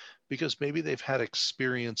because maybe they've had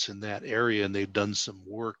experience in that area, and they've done some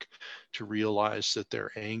work to realize that their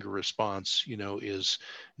anger response, is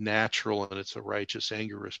natural, and it's a righteous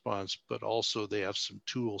anger response, but also they have some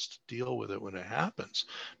tools to deal with it when it happens.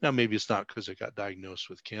 Now, maybe it's not because they got diagnosed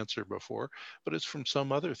with cancer before, but it's from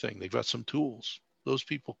some other thing. They've got some tools. Those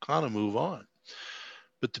people kind of move on.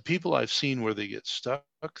 But the people I've seen where they get stuck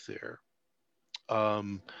there,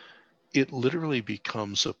 it literally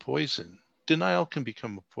becomes a poison. Denial can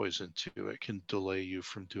become a poison too. It can delay you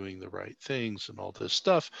from doing the right things and all this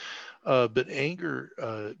stuff. But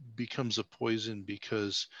anger becomes a poison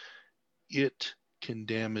because it can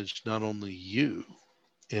damage not only you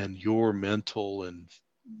and your mental and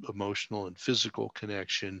emotional and physical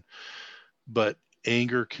connection, but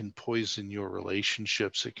anger can poison your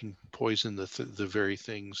relationships. It can poison the very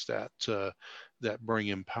things that bring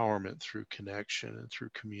empowerment through connection and through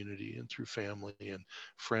community and through family and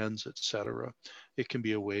friends, etc. It can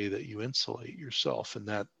be a way that you insulate yourself, and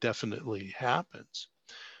that definitely happens.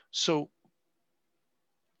 So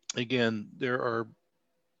again, there are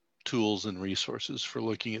tools and resources for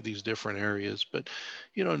looking at these different areas, but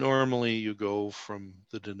normally you go from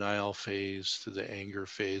the denial phase to the anger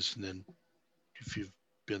phase, and then if you've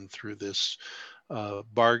been through this,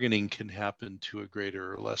 bargaining can happen to a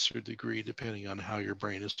greater or lesser degree depending on how your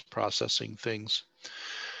brain is processing things.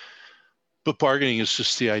 But bargaining is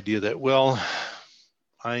just the idea that, well,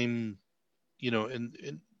 and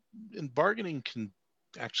bargaining can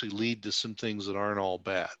actually lead to some things that aren't all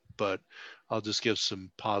bad. But I'll just give some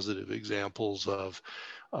positive examples of,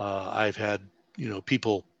 I've had,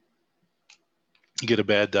 people get a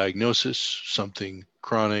bad diagnosis, something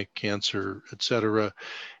chronic, cancer, etc.,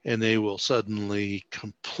 and they will suddenly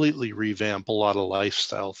completely revamp a lot of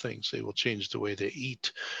lifestyle things. They will change the way they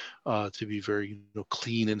eat to be very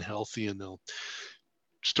clean and healthy, and they'll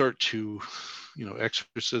start to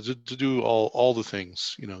exercise, to do all the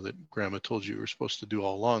things that grandma told you were supposed to do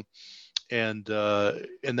all along, and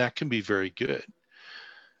that can be very good.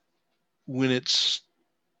 When it's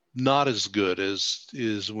not as good as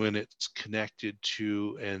is when it's connected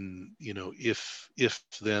to an if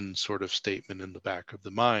then sort of statement in the back of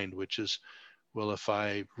the mind, which is, well, if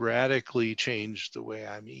I radically change the way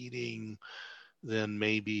I'm eating, then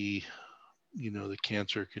maybe the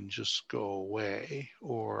cancer can just go away,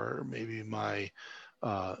 or maybe my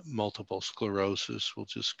multiple sclerosis will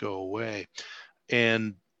just go away.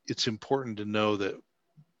 And it's important to know that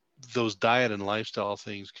those diet and lifestyle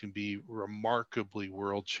things can be remarkably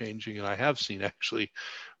world-changing. And I have seen actually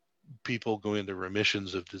people go into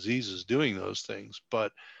remissions of diseases doing those things,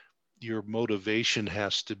 but your motivation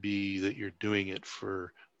has to be that you're doing it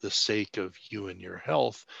for the sake of you and your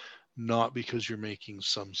health, not because you're making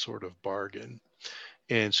some sort of bargain.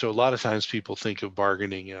 And so a lot of times people think of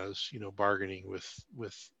bargaining as, bargaining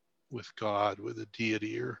with God, with a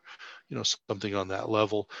deity, or something on that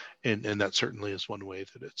level, and that certainly is one way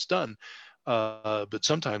that it's done. But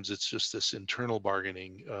sometimes it's just this internal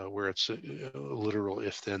bargaining where it's a literal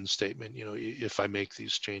if-then statement. If I make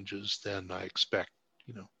these changes, then I expect,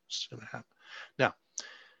 it's going to happen. Now,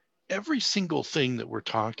 every single thing that we're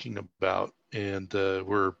talking about, and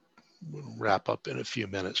we'll wrap up in a few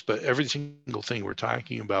minutes, but every single thing we're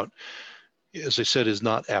talking about, as I said, is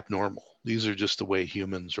not abnormal. These are just the way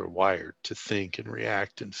humans are wired to think and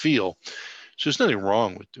react and feel. So there's nothing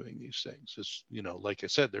wrong with doing these things. It's, like I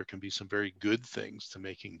said, there can be some very good things to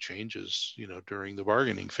making changes, during the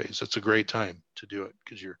bargaining phase. That's a great time to do it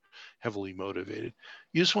because you're heavily motivated.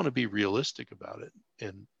 You just want to be realistic about it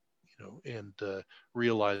and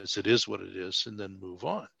realize it is what it is and then move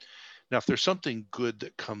on. Now, if there's something good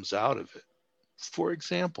that comes out of it, for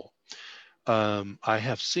example, I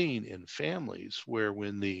have seen in families where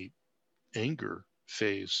when the anger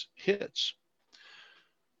phase hits,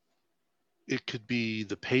 it could be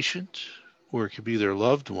the patient or it could be their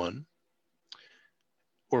loved one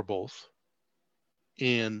or both.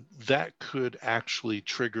 And that could actually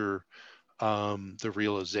trigger the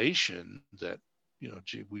realization that,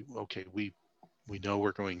 gee, we know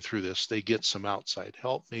we're going through this. They get some outside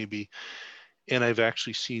help maybe. And I've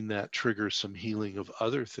actually seen that trigger some healing of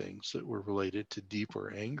other things that were related to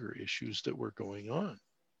deeper anger issues that were going on.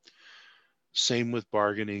 Same with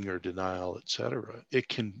bargaining or denial, etc. It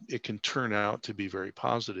can turn out to be very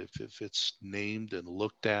positive if it's named and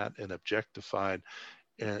looked at and objectified,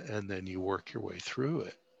 and then you work your way through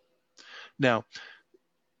it. Now,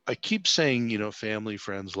 I keep saying, family,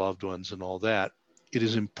 friends, loved ones, and all that. It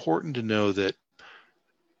is important to know that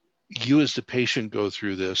you as the patient go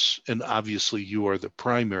through this, and obviously you are the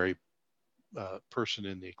primary person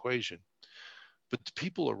in the equation, but the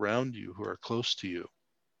people around you who are close to you,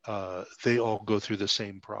 they all go through the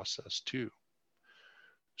same process too.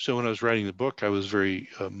 So when I was writing the book, I was very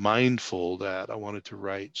mindful that I wanted to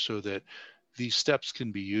write so that these steps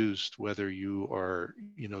can be used, whether you are,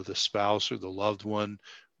 the spouse or the loved one,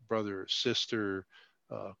 brother or sister,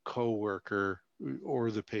 co-worker, or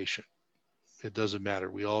the patient. It doesn't matter.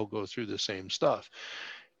 We all go through the same stuff.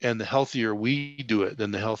 And the healthier we do it,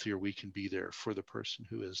 then the healthier we can be there for the person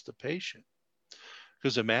who is the patient.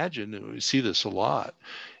 Because imagine, and we see this a lot,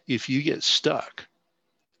 if you get stuck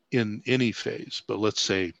in any phase, but let's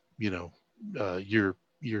say, you're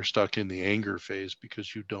stuck in the anger phase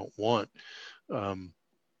because you don't want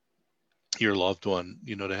your loved one,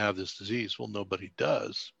 to have this disease. Well, nobody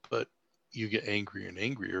does, but you get angrier and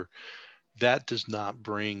angrier. That does not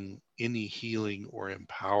bring any healing or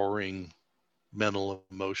empowering mental,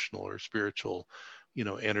 emotional, or spiritual,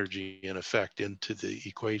 energy and effect into the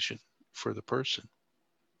equation for the person.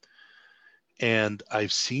 And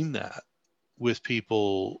I've seen that with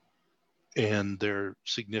people and their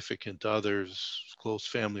significant others, close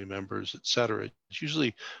family members, etc. It's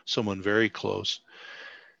usually someone very close.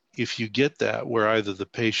 If you get that where either the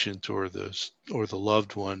patient or the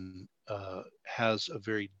loved one has a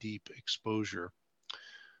very deep exposure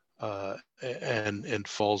and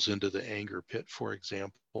falls into the anger pit, for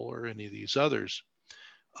example, or any of these others,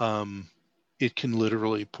 it can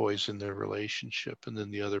literally poison their relationship, and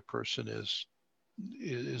then the other person is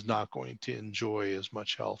not going to enjoy as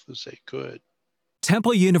much health as they could.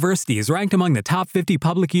 Temple University is ranked among the top 50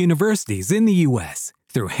 public universities in the U.S.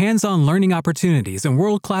 Through hands-on learning opportunities and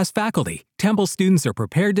world-class faculty, Temple students are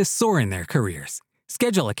prepared to soar in their careers.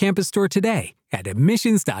 Schedule a campus tour today at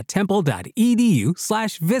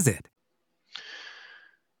admissions.temple.edu/visit.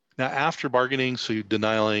 Now, after bargaining, so you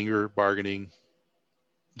denial, anger, bargaining,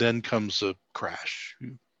 then comes a crash.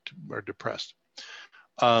 You are depressed.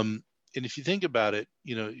 And if you think about it,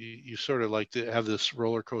 you sort of like to have this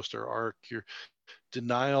roller coaster arc. Your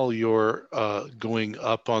denial, you're going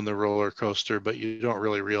up on the roller coaster, but you don't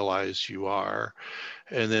really realize you are.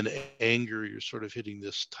 And then anger, you're sort of hitting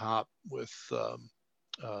this top with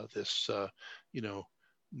this,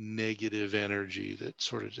 negative energy that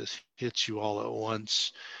sort of just hits you all at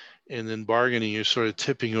once. And then bargaining, you're sort of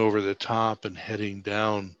tipping over the top and heading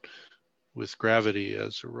down with gravity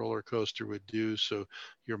as a roller coaster would do. So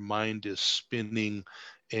your mind is spinning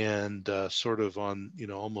and sort of on,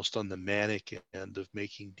 almost on the manic end of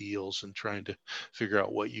making deals and trying to figure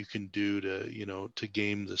out what you can do to, to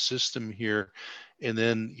game the system here. And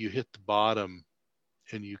then you hit the bottom,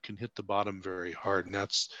 and you can hit the bottom very hard. And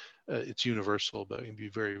that's, it's universal, but it can be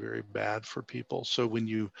very, very bad for people. So when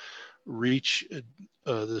you reach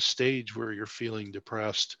the stage where you're feeling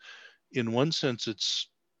depressed, in one sense, it's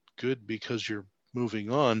good because you're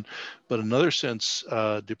moving on, but in another sense,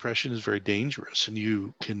 depression is very dangerous, and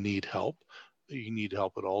you can need help. You need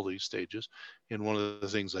help at all these stages. And one of the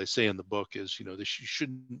things I say in the book is, you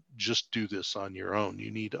shouldn't just do this on your own.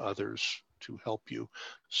 You need others to help you,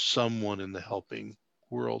 someone in the helping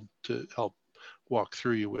world to help walk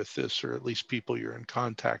through you with this, or at least people you're in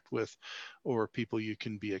contact with, or people you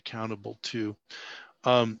can be accountable to.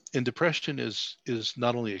 And depression is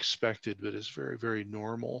not only expected, but is very, very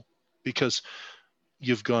normal, because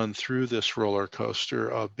you've gone through this roller coaster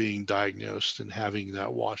of being diagnosed and having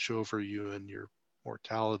that wash over you and your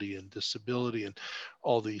mortality and disability and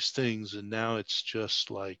all these things. And now it's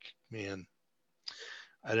just like, man,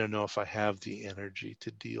 I don't know if I have the energy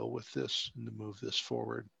to deal with this and to move this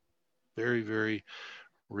forward. Very, very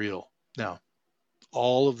real. Now,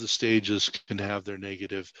 all of the stages can have their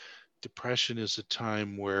negative. Depression is a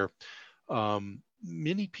time where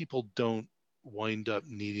many people don't wind up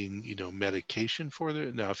needing, medication for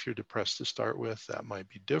it. Now, if you're depressed to start with, that might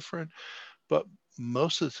be different, but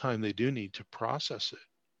most of the time they do need to process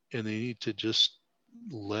it, and they need to just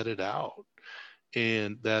let it out.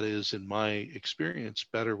 And that is, in my experience,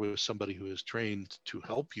 better with somebody who is trained to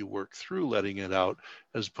help you work through letting it out,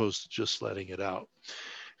 as opposed to just letting it out.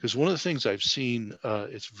 Because one of the things I've seen,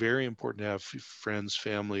 it's very important to have friends,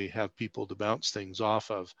 family, have people to bounce things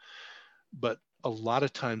off of. But a lot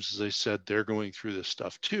of times, as I said, they're going through this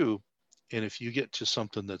stuff too. And if you get to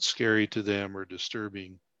something that's scary to them or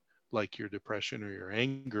disturbing, like your depression or your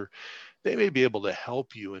anger, they may be able to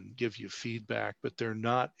help you and give you feedback, but they're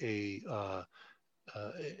not an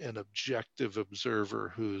objective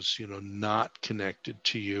observer who's not connected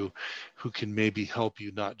to you, who can maybe help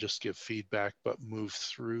you not just give feedback but move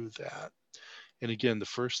through that. And again, the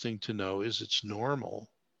first thing to know is it's normal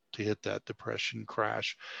to hit that depression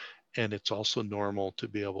crash, and it's also normal to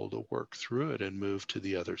be able to work through it and move to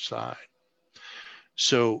the other side.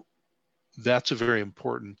 So that's a very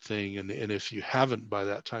important thing. And if you haven't by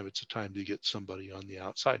that time, it's a time to get somebody on the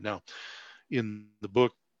outside. Now, in the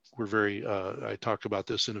book, we're very, I talk about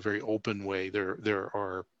this in a very open way. There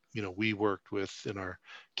are, we worked with, in our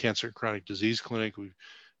cancer and chronic disease clinic,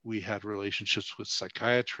 we had relationships with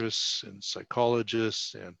psychiatrists and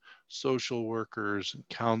psychologists and social workers and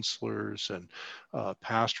counselors and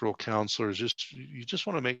pastoral counselors. You just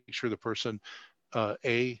want to make sure the person,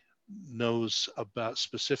 knows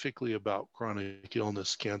specifically about chronic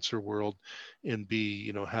illness, cancer world, and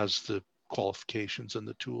B, has the qualifications and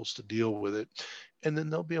the tools to deal with it. And then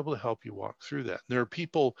they'll be able to help you walk through that. And there are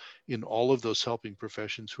people in all of those helping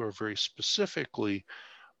professions who are very specifically,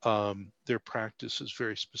 their practice is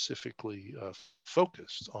very specifically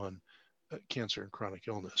focused on cancer and chronic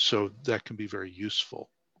illness. So that can be very useful.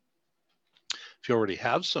 If you already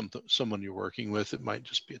have someone you're working with, it might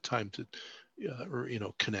just be a time to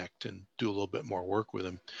connect and do a little bit more work with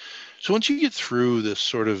them. So once you get through this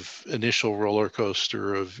sort of initial roller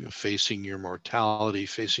coaster of facing your mortality,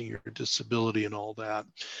 facing your disability and all that,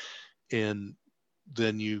 and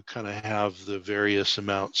then you kind of have the various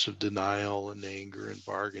amounts of denial and anger and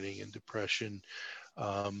bargaining and depression,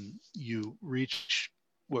 you reach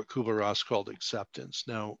what Kubler-Ross called acceptance.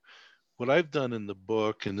 Now, what I've done in the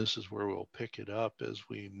book, and this is where we'll pick it up as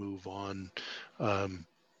we move on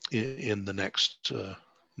in the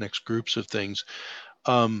next groups of things,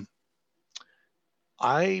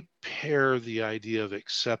 I pair the idea of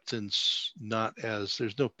acceptance not as,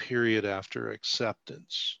 there's no period after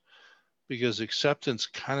acceptance, because acceptance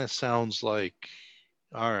kind of sounds like,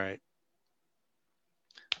 all right,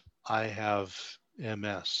 I have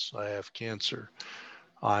MS, I have cancer,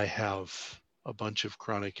 I have a bunch of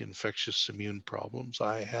chronic infectious immune problems,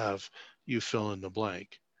 I have, you fill in the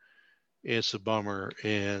blank. It's a bummer.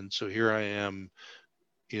 And so here I am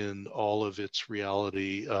in all of its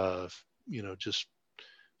reality of, just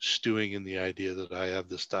stewing in the idea that I have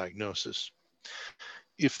this diagnosis.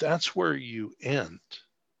 If that's where you end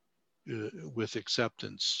with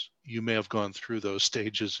acceptance, you may have gone through those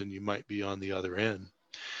stages and you might be on the other end.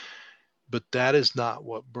 But that is not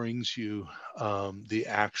what brings you the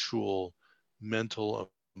actual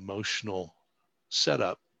mental, emotional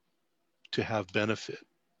setup to have benefit.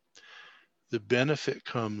 The benefit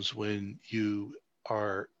comes when you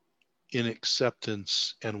are in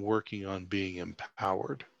acceptance and working on being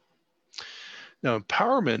empowered. Now,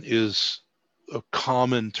 empowerment is a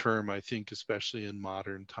common term, I think, especially in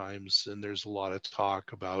modern times. And there's a lot of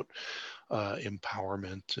talk about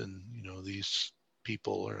empowerment and, these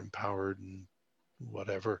people are empowered and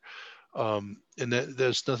whatever. And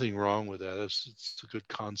there's nothing wrong with that. It's a good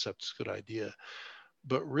concept, it's a good idea.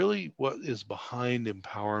 But really what is behind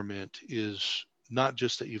empowerment is not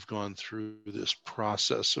just that you've gone through this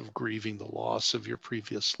process of grieving the loss of your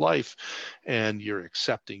previous life and you're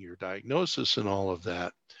accepting your diagnosis and all of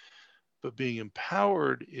that, but being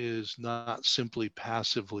empowered is not simply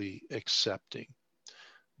passively accepting.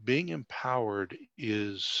 Being empowered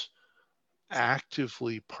is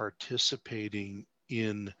actively participating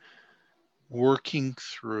in working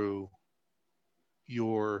through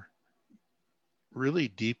your really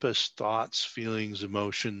deepest thoughts, feelings,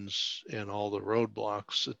 emotions, and all the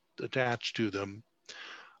roadblocks attached to them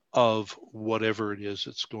of whatever it is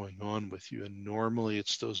that's going on with you. And normally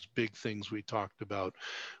it's those big things we talked about,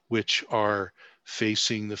 which are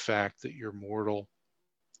facing the fact that you're mortal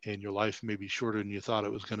and your life may be shorter than you thought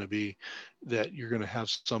it was going to be, that you're going to have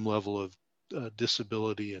some level of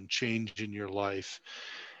disability and change in your life,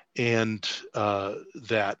 and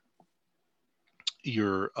that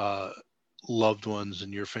your loved ones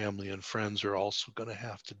and your family and friends are also going to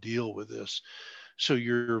have to deal with this. So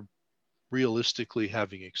you're realistically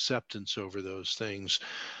having acceptance over those things.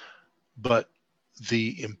 But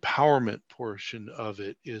the empowerment portion of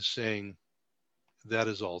it is saying that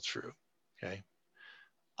is all true. Okay.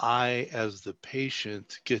 I, as the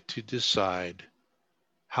patient, get to decide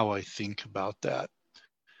how I think about that,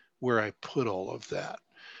 where I put all of that,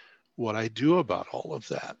 what I do about all of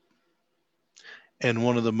that. And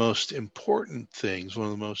one of the most important things, one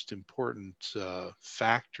of the most important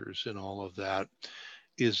factors in all of that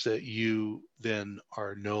is that you then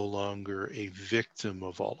are no longer a victim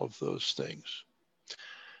of all of those things.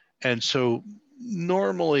 And so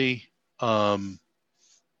normally,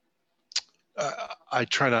 I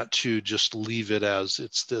try not to just leave it as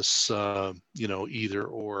it's this, either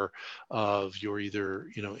or of you're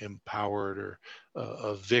either, empowered or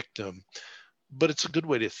a victim. But it's a good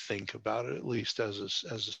way to think about it, at least as a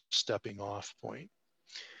stepping off point.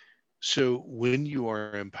 So when you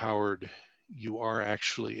are empowered, you are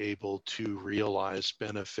actually able to realize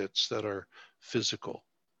benefits that are physical.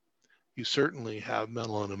 You certainly have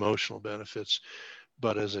mental and emotional benefits.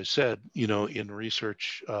 But as I said, in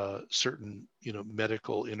research, certain,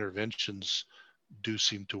 medical interventions do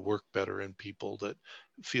seem to work better in people that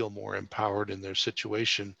feel more empowered in their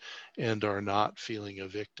situation and are not feeling a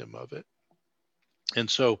victim of it. And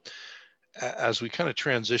so as we kind of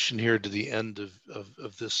transition here to the end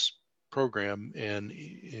of this program, and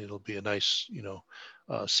it'll be a nice,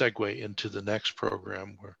 segue into the next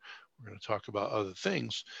program where we're going to talk about other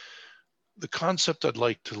things. The concept I'd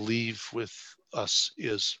like to leave with us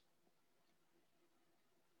is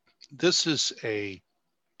this is a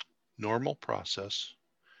normal process.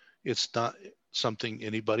 It's not something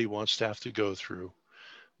anybody wants to have to go through,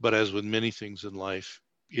 but as with many things in life,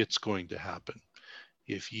 it's going to happen.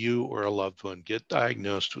 If you or a loved one get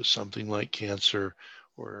diagnosed with something like cancer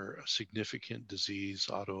or a significant disease,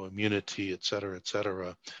 autoimmunity, et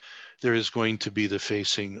cetera, there is going to be the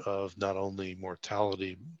facing of not only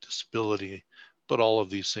mortality, disability, but all of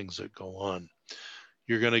these things that go on.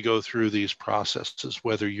 You're going to go through these processes,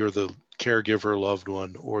 whether you're the caregiver, loved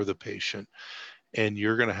one, or the patient, and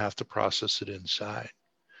you're going to have to process it inside.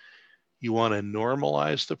 You want to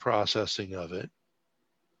normalize the processing of it.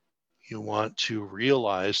 You want to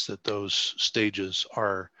realize that those stages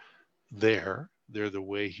are there. They're the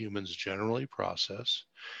way humans generally process.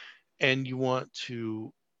 And you want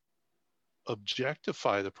to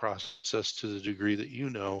objectify the process to the degree that you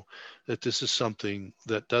know that this is something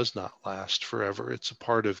that does not last forever. It's a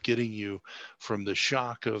part of getting you from the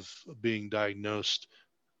shock of being diagnosed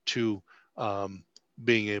to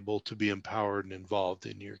being able to be empowered and involved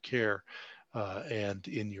in your care and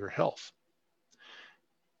in your health.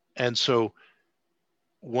 And so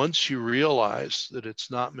once you realize that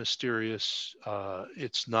it's not mysterious,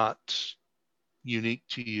 it's not unique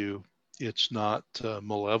to you, it's not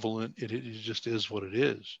malevolent, it just is what it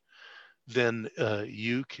is, then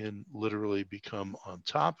you can literally become on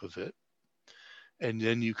top of it. And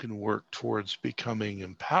then you can work towards becoming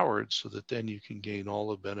empowered so that then you can gain all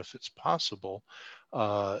the benefits possible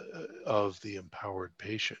of the empowered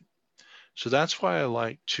patient. So that's why I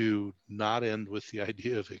like to not end with the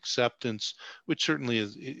idea of acceptance, which certainly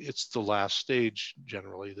is, it's the last stage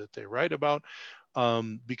generally that they write about,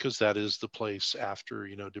 because that is the place after,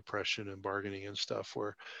 depression and bargaining and stuff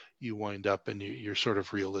where you wind up and you're sort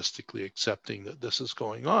of realistically accepting that this is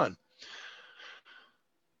going on.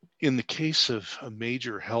 In the case of a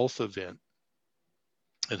major health event,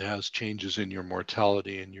 it has changes in your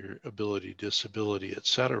mortality and your ability, disability, et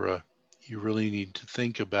cetera. You really need to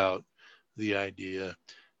think about the idea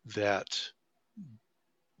that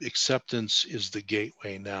acceptance is the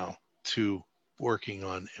gateway now to working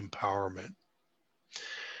on empowerment.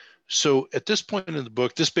 So at this point in the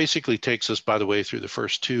book, this basically takes us, by the way, through the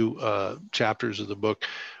first two chapters of the book.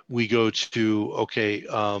 We go to, okay,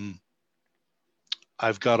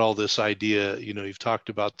 I've got all this idea, you've talked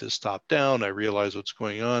about this top down. I realize what's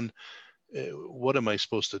going on. What am I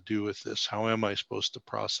supposed to do with this? How am I supposed to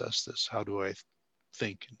process this? How do I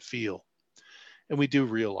think and feel? And we do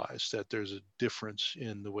realize that there's a difference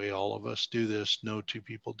in the way all of us do this. No two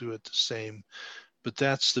people do it the same, but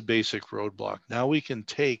that's the basic roadblock. Now we can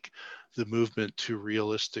take the movement to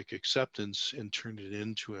realistic acceptance and turn it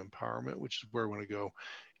into empowerment, which is where we're going to go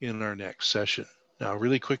in our next session. Now,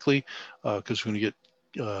 really quickly, because we're going to get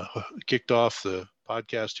kicked off the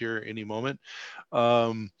podcast here any moment,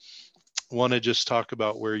 want to just talk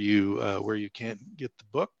about where you can get the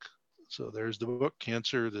book. So there's the book,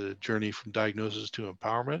 Cancer, The Journey from Diagnosis to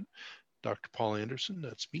Empowerment. Dr. Paul Anderson,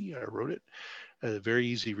 that's me, I wrote it. A very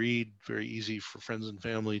easy read, very easy for friends and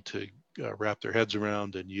family to wrap their heads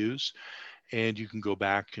around and use. And you can go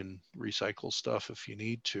back and recycle stuff if you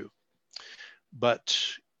need to. But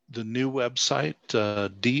the new website,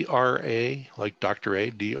 DRA, like Dr. A,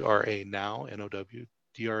 DRA Now, N-O-W,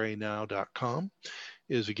 DRAnow.com,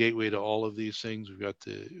 is a gateway to all of these things. We've got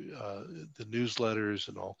the newsletters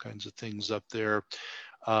and all kinds of things up there.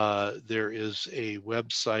 There is a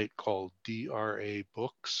website called DRA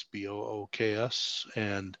Books, B-O-O-K-S,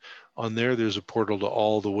 and on there's a portal to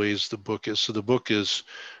all the ways the book is. So the book is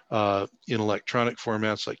in electronic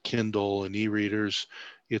formats like Kindle and e-readers.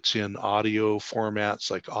 It's in audio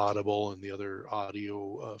formats like Audible and the other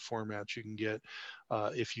audio formats you can get.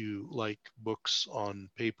 If you like books on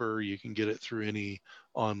paper, you can get it through any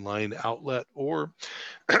online outlet, or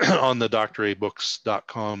on the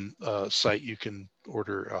drabooks.com site, you can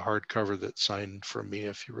order a hardcover that's signed from me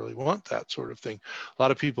if you really want that sort of thing. A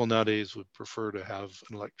lot of people nowadays would prefer to have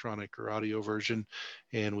an electronic or audio version,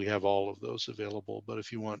 and we have all of those available. But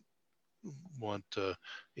if you want a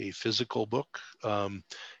physical book,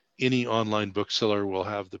 any online bookseller will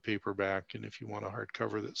have the paperback, and if you want a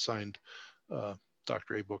hardcover that's signed,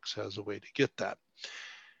 Dr. A Books has a way to get that.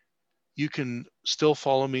 You can still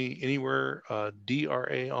follow me anywhere,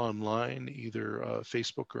 DRA online, either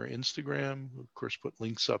Facebook or Instagram. Of course, put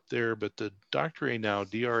links up there, but the Dr. A Now,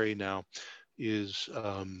 DRA Now, is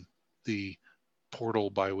the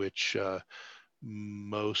portal by which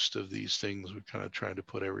most of these things, we're kind of trying to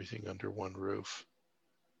put everything under one roof.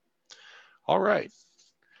 All right.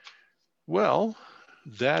 Well,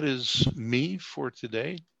 that is me for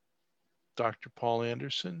today. Dr. Paul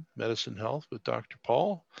Anderson, Medicine Health with Dr.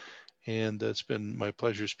 Paul. And it's been my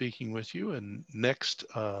pleasure speaking with you. And next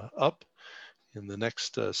up, in the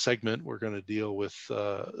next segment, we're going to deal with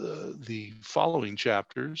the following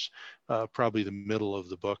chapters, probably the middle of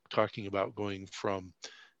the book, talking about going from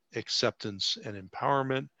acceptance and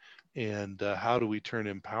empowerment, and how do we turn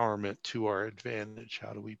empowerment to our advantage?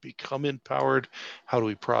 How do we become empowered? How do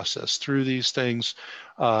we process through these things?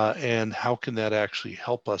 And how can that actually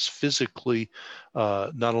help us physically,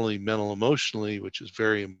 not only mental, emotionally, which is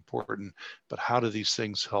very important, but how do these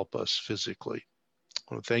things help us physically?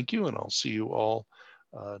 I want to thank you, and I'll see you all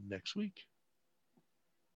next week.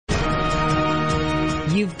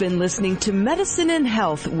 You've been listening to Medicine and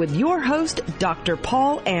Health with your host, Dr.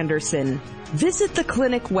 Paul Anderson. Visit the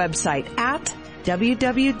clinic website at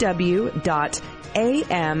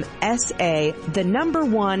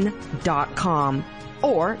www.amsa1.com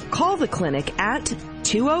or call the clinic at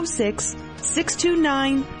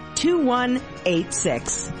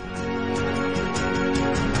 206-629-2186.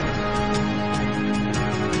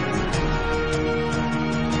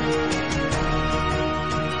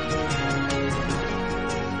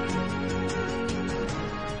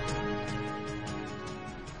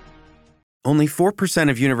 Only 4%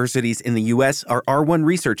 of universities in the U.S. are R1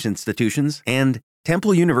 research institutions, and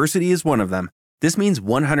Temple University is one of them. This means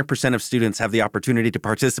 100% of students have the opportunity to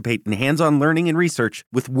participate in hands-on learning and research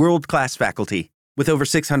with world-class faculty. With over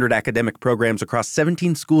 600 academic programs across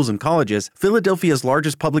 17 schools and colleges, Philadelphia's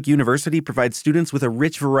largest public university provides students with a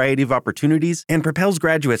rich variety of opportunities and propels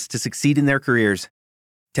graduates to succeed in their careers.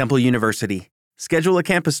 Temple University. Schedule a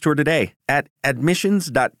campus tour today at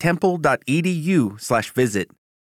admissions.temple.edu/visit.